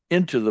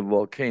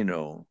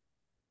volcano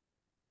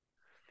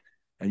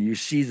and you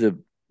see the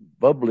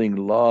bubbling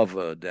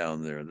lava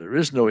down there. There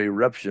is no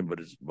eruption, but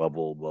it's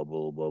bubble,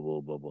 bubble,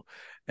 bubble, bubble.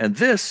 And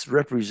this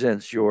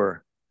represents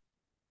your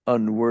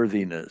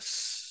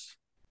unworthiness.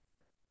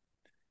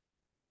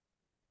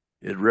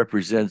 It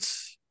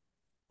represents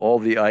all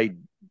the I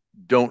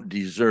don't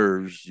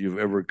deserves you've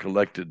ever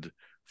collected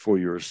for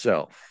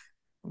yourself.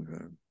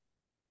 Okay.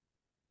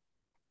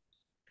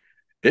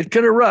 It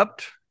can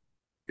erupt.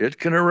 It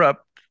can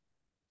erupt.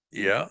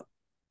 Yeah,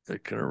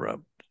 it can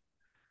erupt.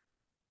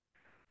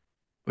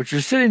 But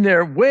you're sitting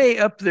there way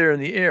up there in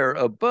the air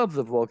above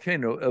the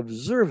volcano,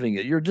 observing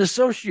it. You're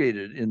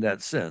dissociated in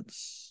that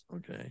sense.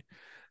 Okay.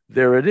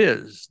 There it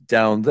is,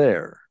 down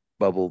there.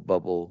 Bubble,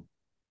 bubble,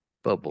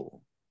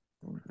 bubble.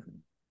 Okay.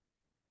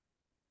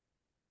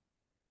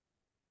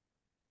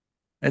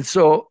 And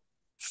so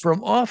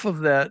from off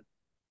of that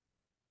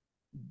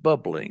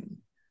bubbling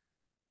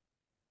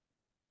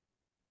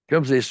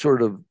comes a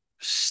sort of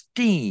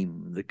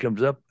steam that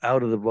comes up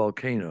out of the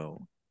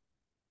volcano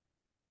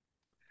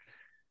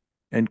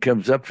and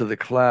comes up to the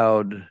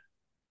cloud,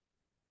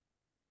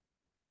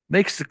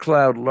 makes the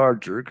cloud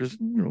larger because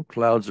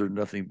clouds are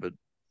nothing but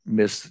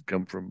mist that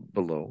come from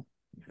below.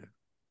 Okay.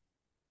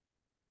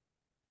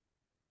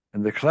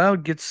 And the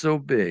cloud gets so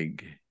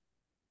big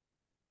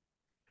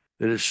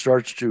that it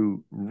starts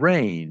to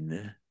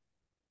rain,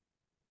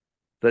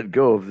 let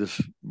go of this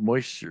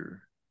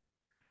moisture,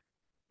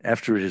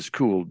 after it has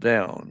cooled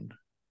down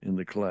in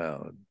the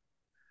cloud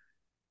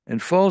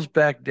and falls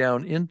back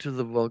down into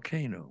the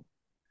volcano.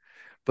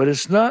 But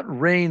it's not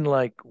rain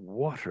like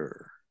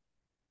water,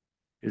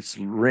 it's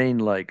rain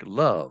like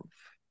love.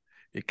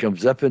 It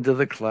comes up into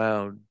the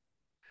cloud,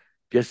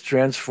 gets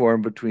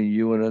transformed between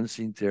you and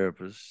unseen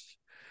therapists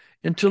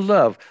into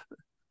love.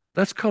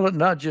 Let's call it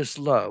not just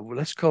love,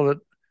 let's call it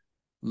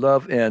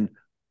love and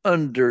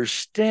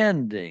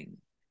understanding.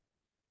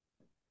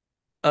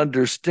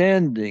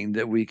 Understanding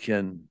that we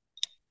can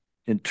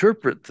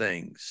interpret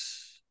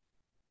things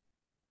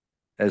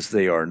as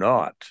they are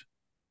not.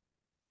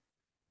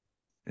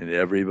 And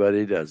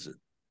everybody does it.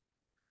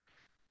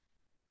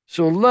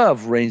 So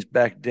love rains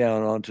back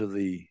down onto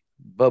the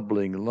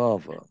bubbling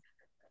lava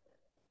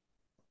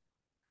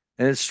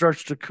and it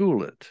starts to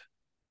cool it.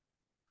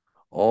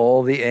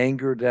 All the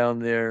anger down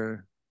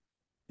there,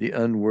 the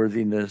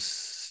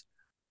unworthiness,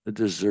 the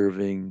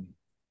deserving.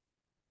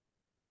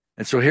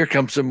 And so here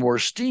comes some more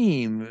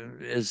steam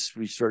as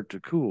we start to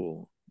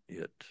cool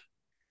it.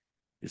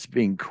 It's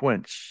being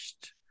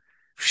quenched.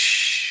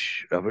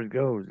 Up it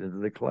goes into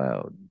the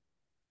cloud.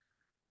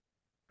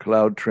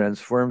 Cloud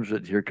transforms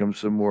it. Here comes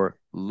some more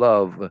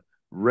love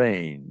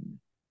rain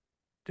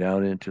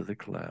down into the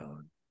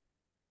cloud.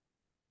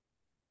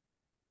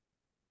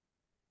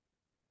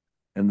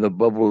 And the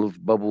bubble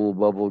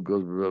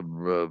goes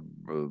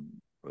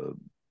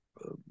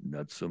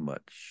not so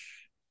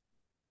much.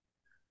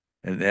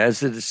 And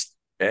as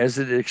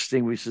it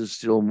extinguishes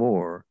still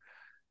more,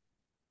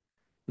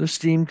 the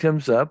steam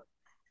comes up,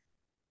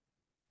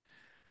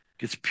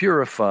 gets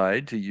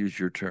purified, to use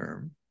your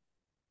term,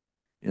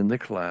 in the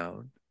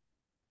cloud.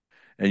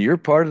 And you're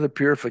part of the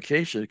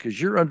purification because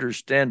you're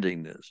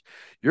understanding this.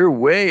 You're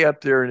way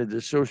up there in a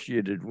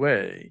dissociated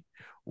way,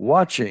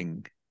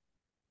 watching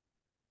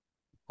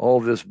all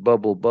this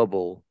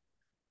bubble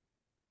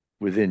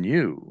within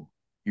you.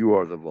 You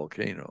are the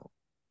volcano.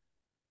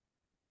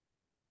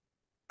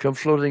 Come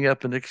floating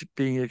up and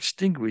being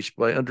extinguished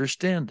by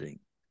understanding.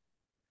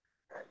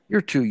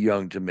 You're too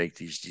young to make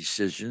these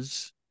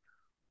decisions.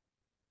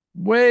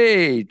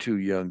 Way too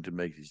young to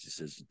make these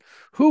decisions.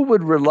 Who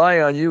would rely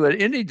on you at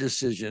any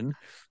decision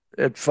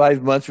at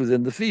 5 months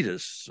within the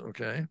fetus?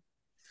 Okay.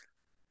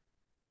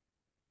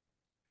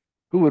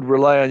 Who would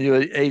rely on you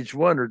at age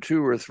 1 or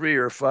 2 or 3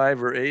 or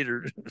 5 or 8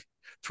 or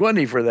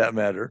 20 for that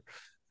matter?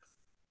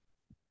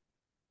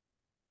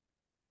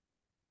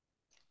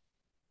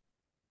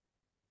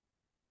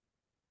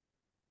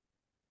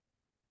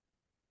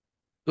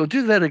 So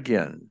do that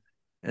again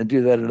and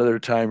do that another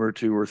time or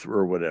two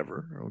or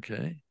whatever.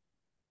 Okay.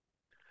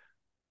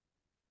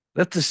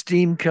 Let the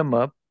steam come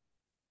up,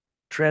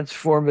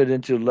 transform it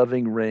into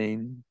loving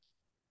rain.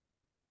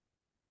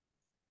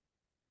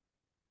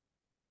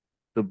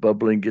 The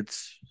bubbling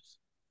gets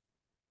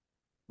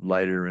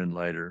lighter and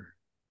lighter.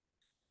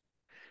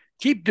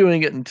 Keep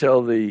doing it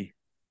until the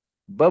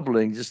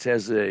bubbling just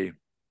has a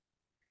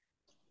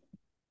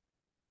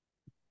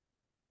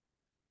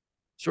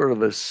sort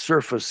of a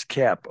surface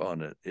cap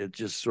on it. It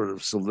just sort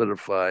of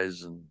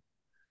solidifies and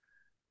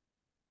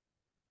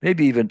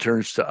maybe even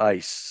turns to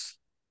ice,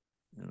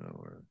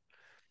 or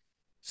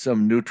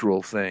some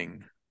neutral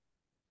thing.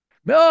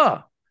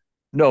 Ah,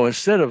 no,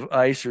 instead of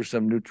ice or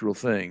some neutral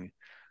thing,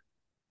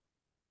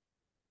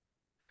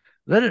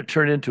 let it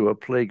turn into a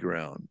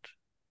playground.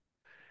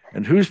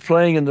 And who's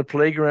playing in the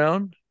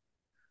playground?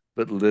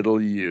 But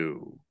little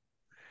you.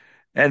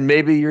 And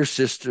maybe your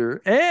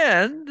sister,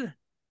 and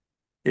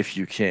if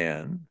you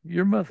can,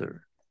 your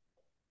mother.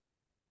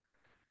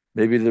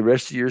 Maybe the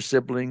rest of your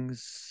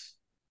siblings.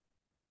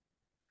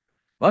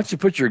 Why don't you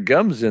put your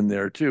gums in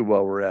there too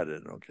while we're at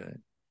it? Okay.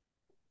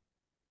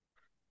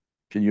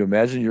 Can you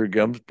imagine your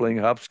gums playing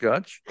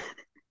hopscotch?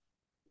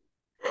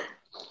 A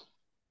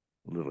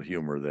little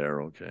humor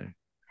there. Okay.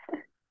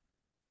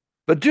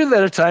 But do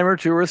that a time or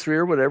two or three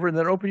or whatever, and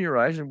then open your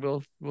eyes and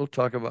we'll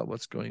talk about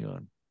what's going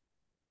on.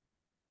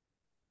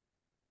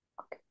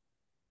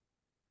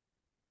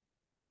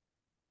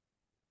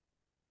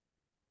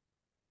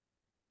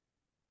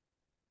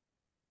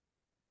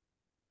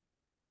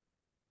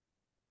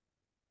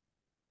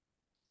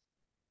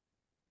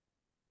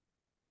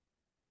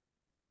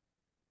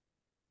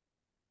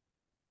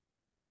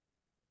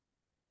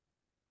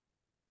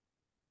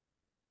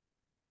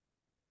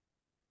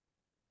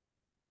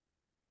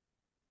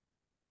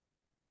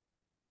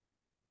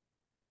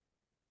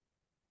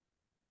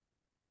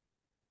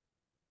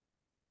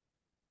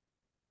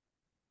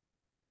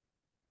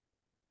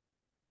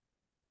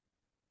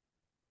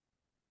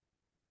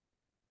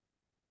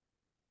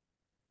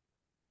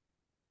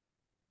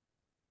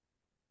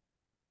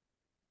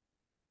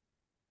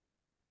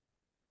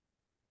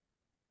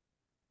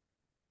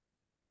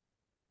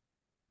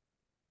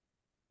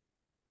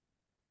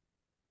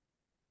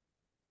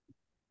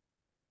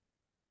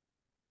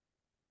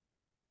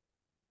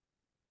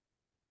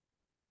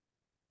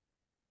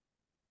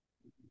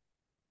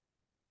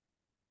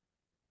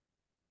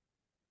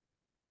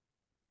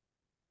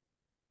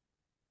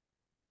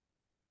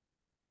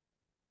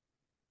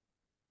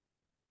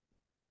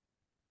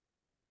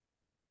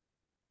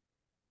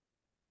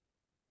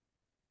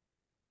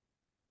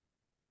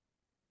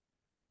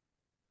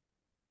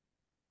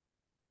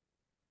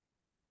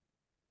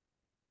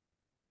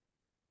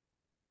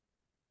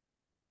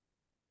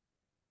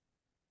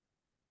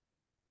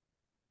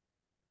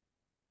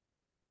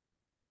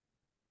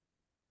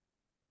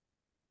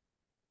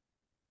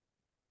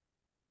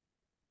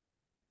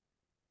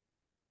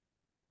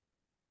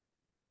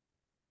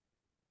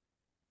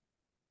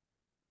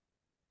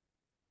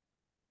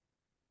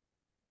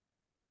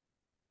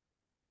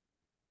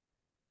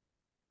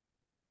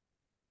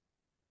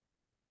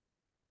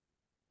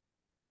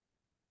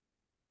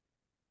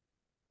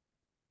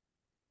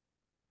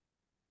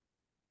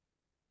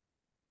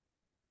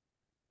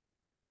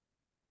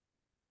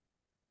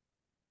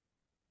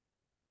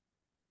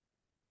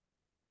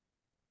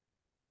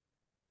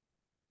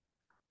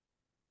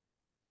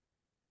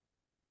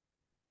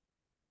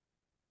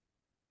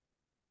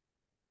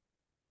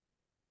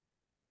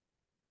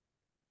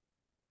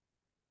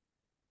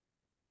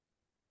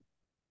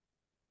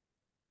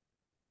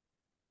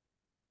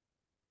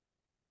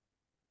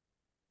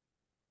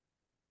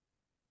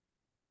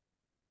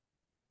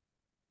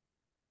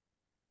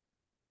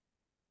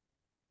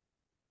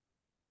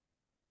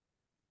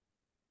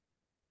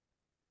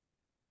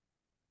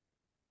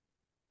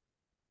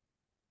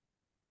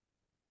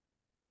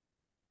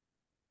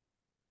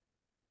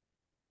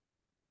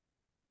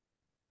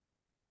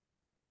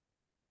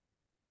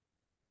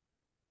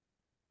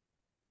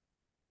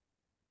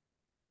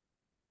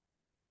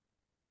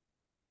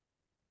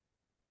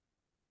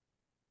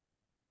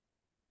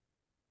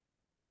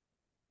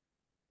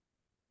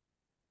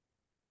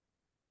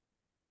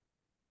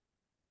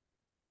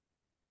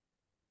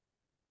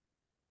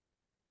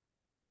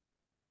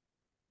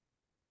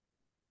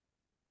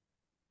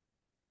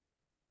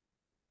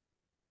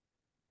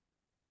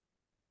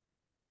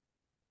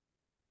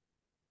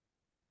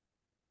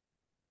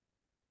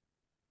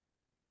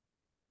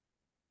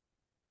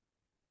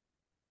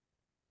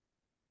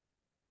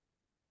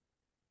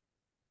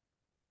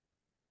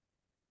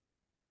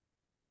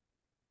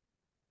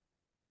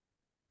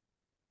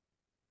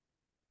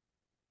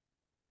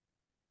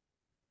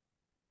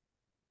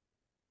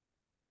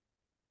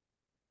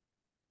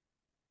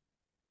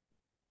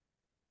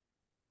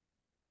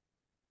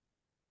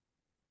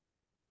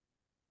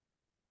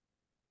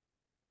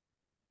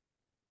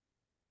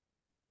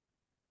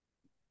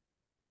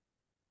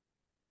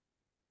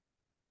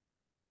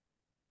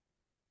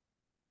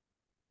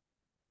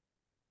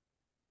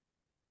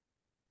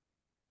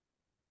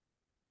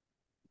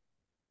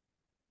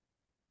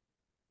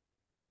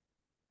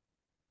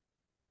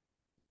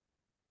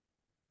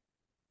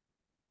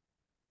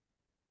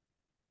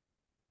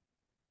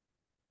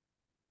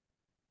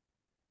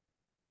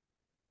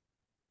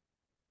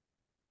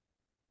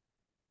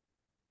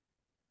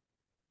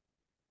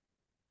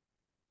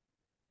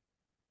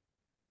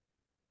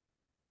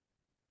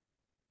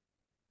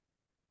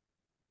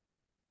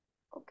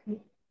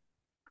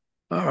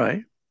 All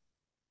right.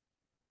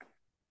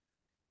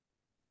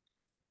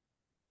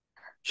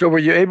 So were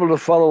you able to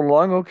follow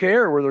along okay,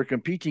 or were there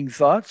competing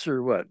thoughts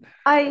or what?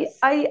 I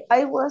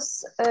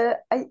was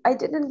I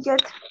didn't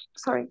get,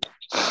 sorry,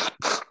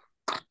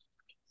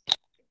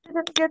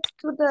 didn't get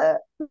to the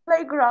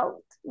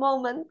playground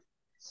moment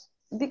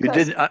You because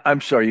didn't,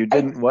 I'm sorry, you I,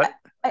 didn't what?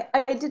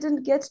 I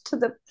didn't get to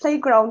the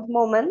playground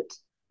moment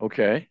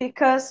Okay.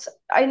 because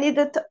I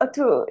needed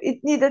to it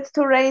needed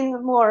to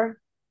rain more,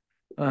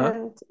 Uh-huh.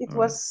 and it All right.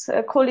 was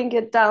cooling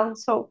it down.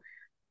 So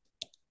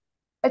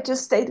I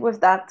just stayed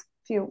with that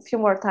few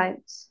more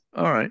times.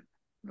 All right.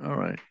 All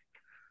right.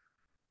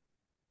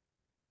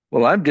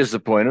 Well, I'm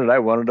disappointed. I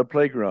wanted a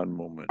playground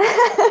moment.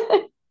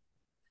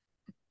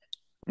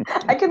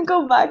 I can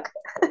go back.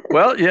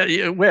 Well, yeah,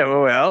 yeah.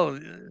 Well,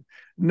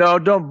 no,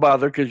 don't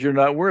bother because you're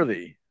not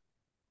worthy.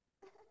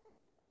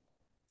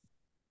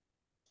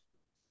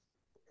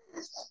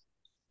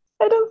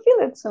 I don't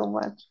feel it so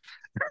much.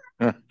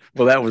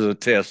 Well, that was a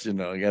test, you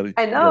got a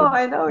I know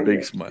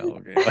big you.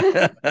 smile. Okay.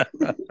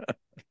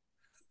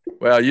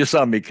 Well, you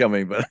saw me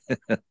coming, but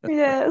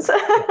Yes.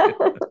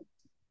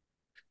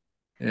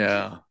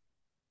 yeah,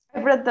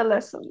 I've read the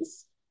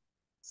lessons,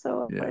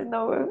 so I yeah.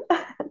 know.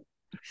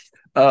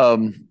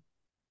 Um,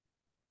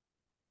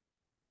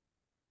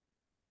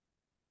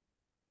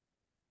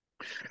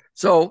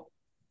 so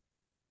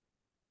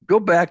go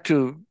back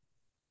to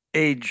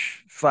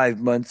age 5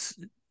 months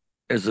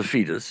as a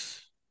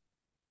fetus.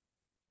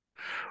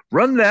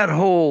 Run that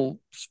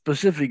whole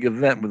specific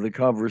event with a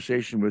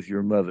conversation with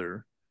your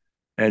mother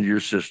and your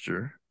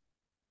sister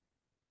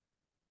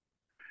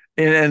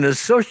in an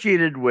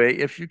associated way,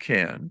 if you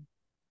can,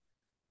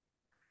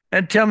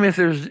 and tell me if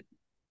there's,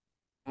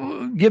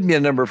 give me a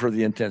number for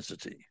the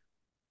intensity.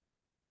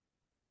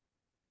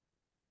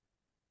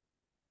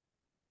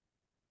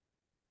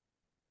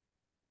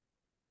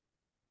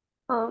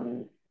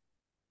 Um,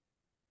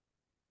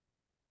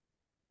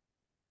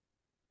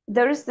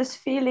 there is this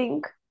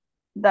feeling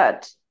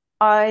that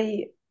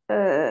I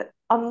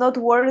I'm not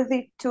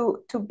worthy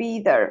to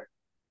be there.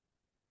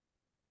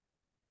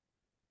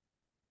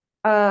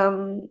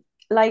 Um,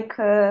 like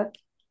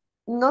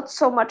not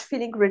so much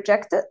feeling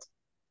rejected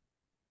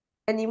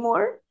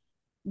anymore,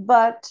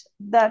 but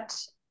that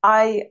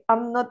I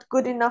am not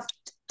good enough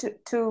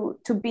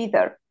to be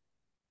there.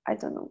 I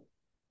don't know,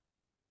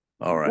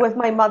 All right. with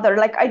my mother.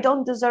 Like I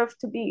don't deserve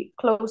to be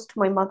close to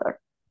my mother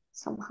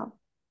somehow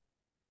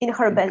in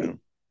her Okay. belly.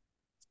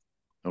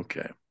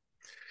 Okay.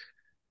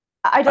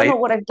 I don't know I,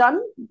 what I've done,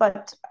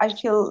 but I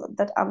feel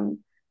that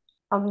I'm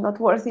not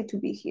worthy to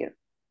be here.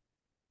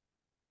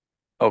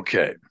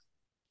 okay.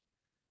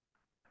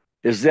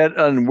 Is that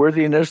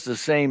unworthiness the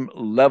same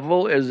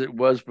level as it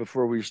was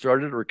before we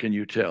started, or can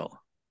you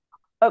tell?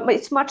 But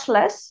it's much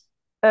less.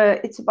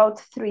 It's about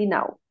 3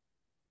 now.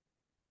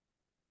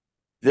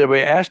 Did we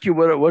ask you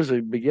what it was at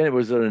the beginning?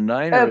 Was it a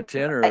nine or Uh, a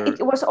 10 it or?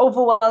 was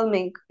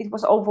overwhelming. It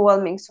was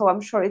overwhelming. So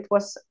I'm sure it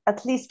was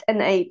at least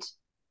an 8.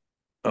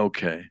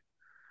 Okay.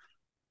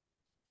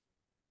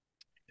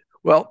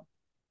 Well,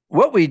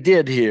 what we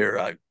did here,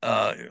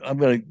 I'm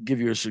going to give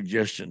you a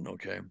suggestion.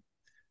 Okay.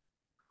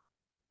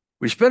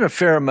 We spent a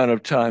fair amount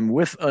of time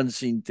with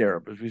unseen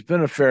therapists. We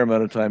spent a fair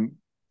amount of time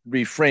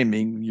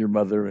reframing your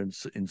mother and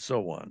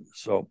so on.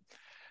 So,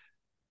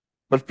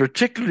 but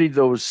particularly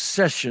those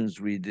sessions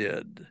we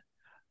did,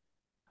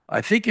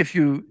 I think if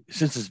you,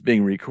 since it's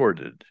being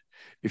recorded,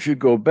 if you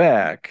go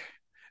back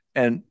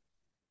and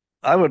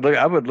I would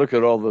look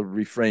at all the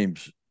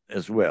reframes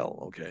as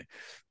well. Okay.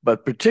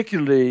 But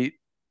particularly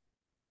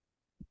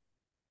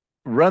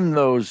run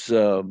those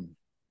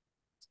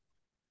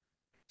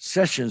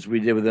sessions we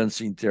did with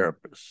unseen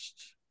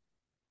therapists.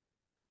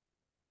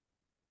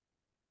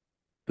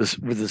 This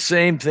with the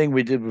same thing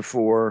we did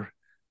before,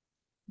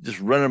 just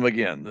run them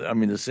again. I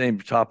mean, the same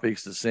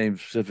topics, the same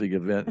specific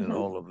event, and Mm-hmm.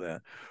 all of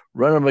that.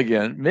 Run them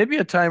again, maybe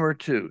a time or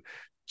two.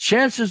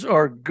 Chances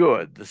are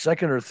good the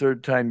second or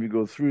third time you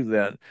go through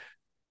that,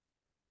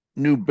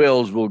 new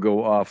bells will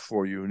go off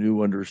for you,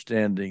 new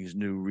understandings,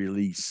 new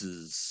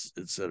releases,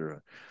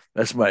 etc.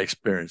 That's my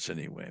experience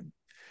anyway.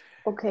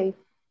 Okay.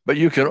 But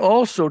you can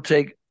also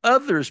take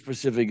other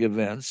specific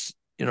events,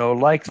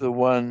 like the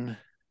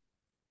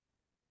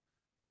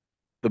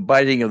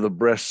biting of the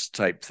breast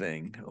type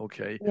thing.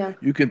 Okay. Yeah.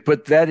 You can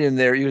put that in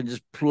there. You can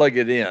just plug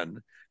it in.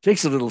 It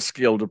takes a little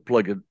skill to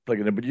plug it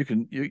in, but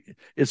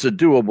it's a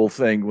doable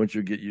thing once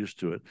you get used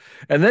to it.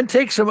 And then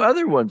take some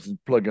other ones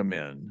and plug them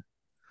in.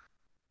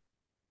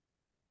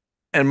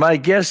 And my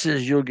guess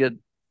is you'll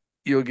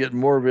get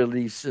more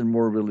release and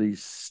more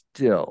release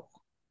still.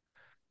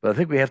 But I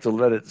think we have to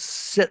let it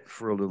sit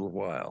for a little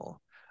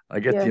while.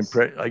 Yes.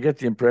 I get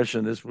the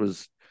impression this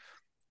was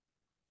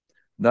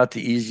not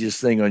the easiest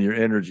thing on your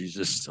energy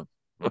system.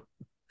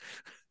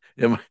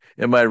 am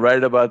am I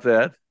right about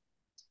that?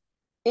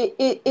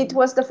 It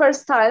was the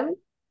first time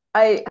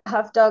I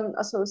have done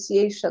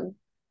association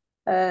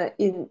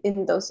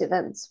in those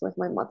events with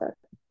my mother.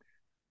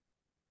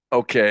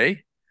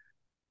 Okay.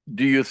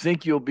 Do you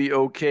think you'll be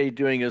okay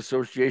doing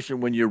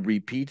association when you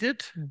repeat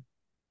it?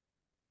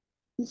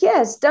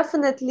 Yes,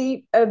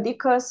 definitely,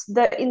 because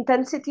the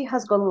intensity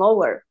has gone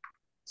lower.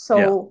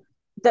 Yeah. So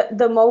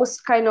the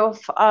most kind of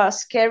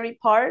scary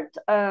part,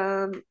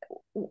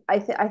 I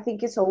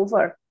think it's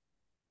over.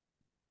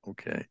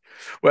 Okay.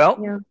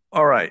 Well, Yeah.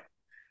 all right.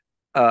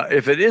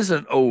 If it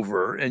isn't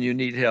over and you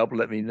need help,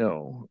 let me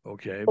know.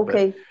 Okay.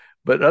 Okay.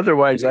 But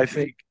otherwise, I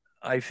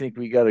think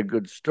we got a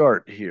good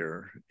start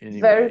here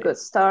Very anyway. good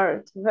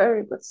start.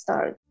 Very good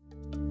start.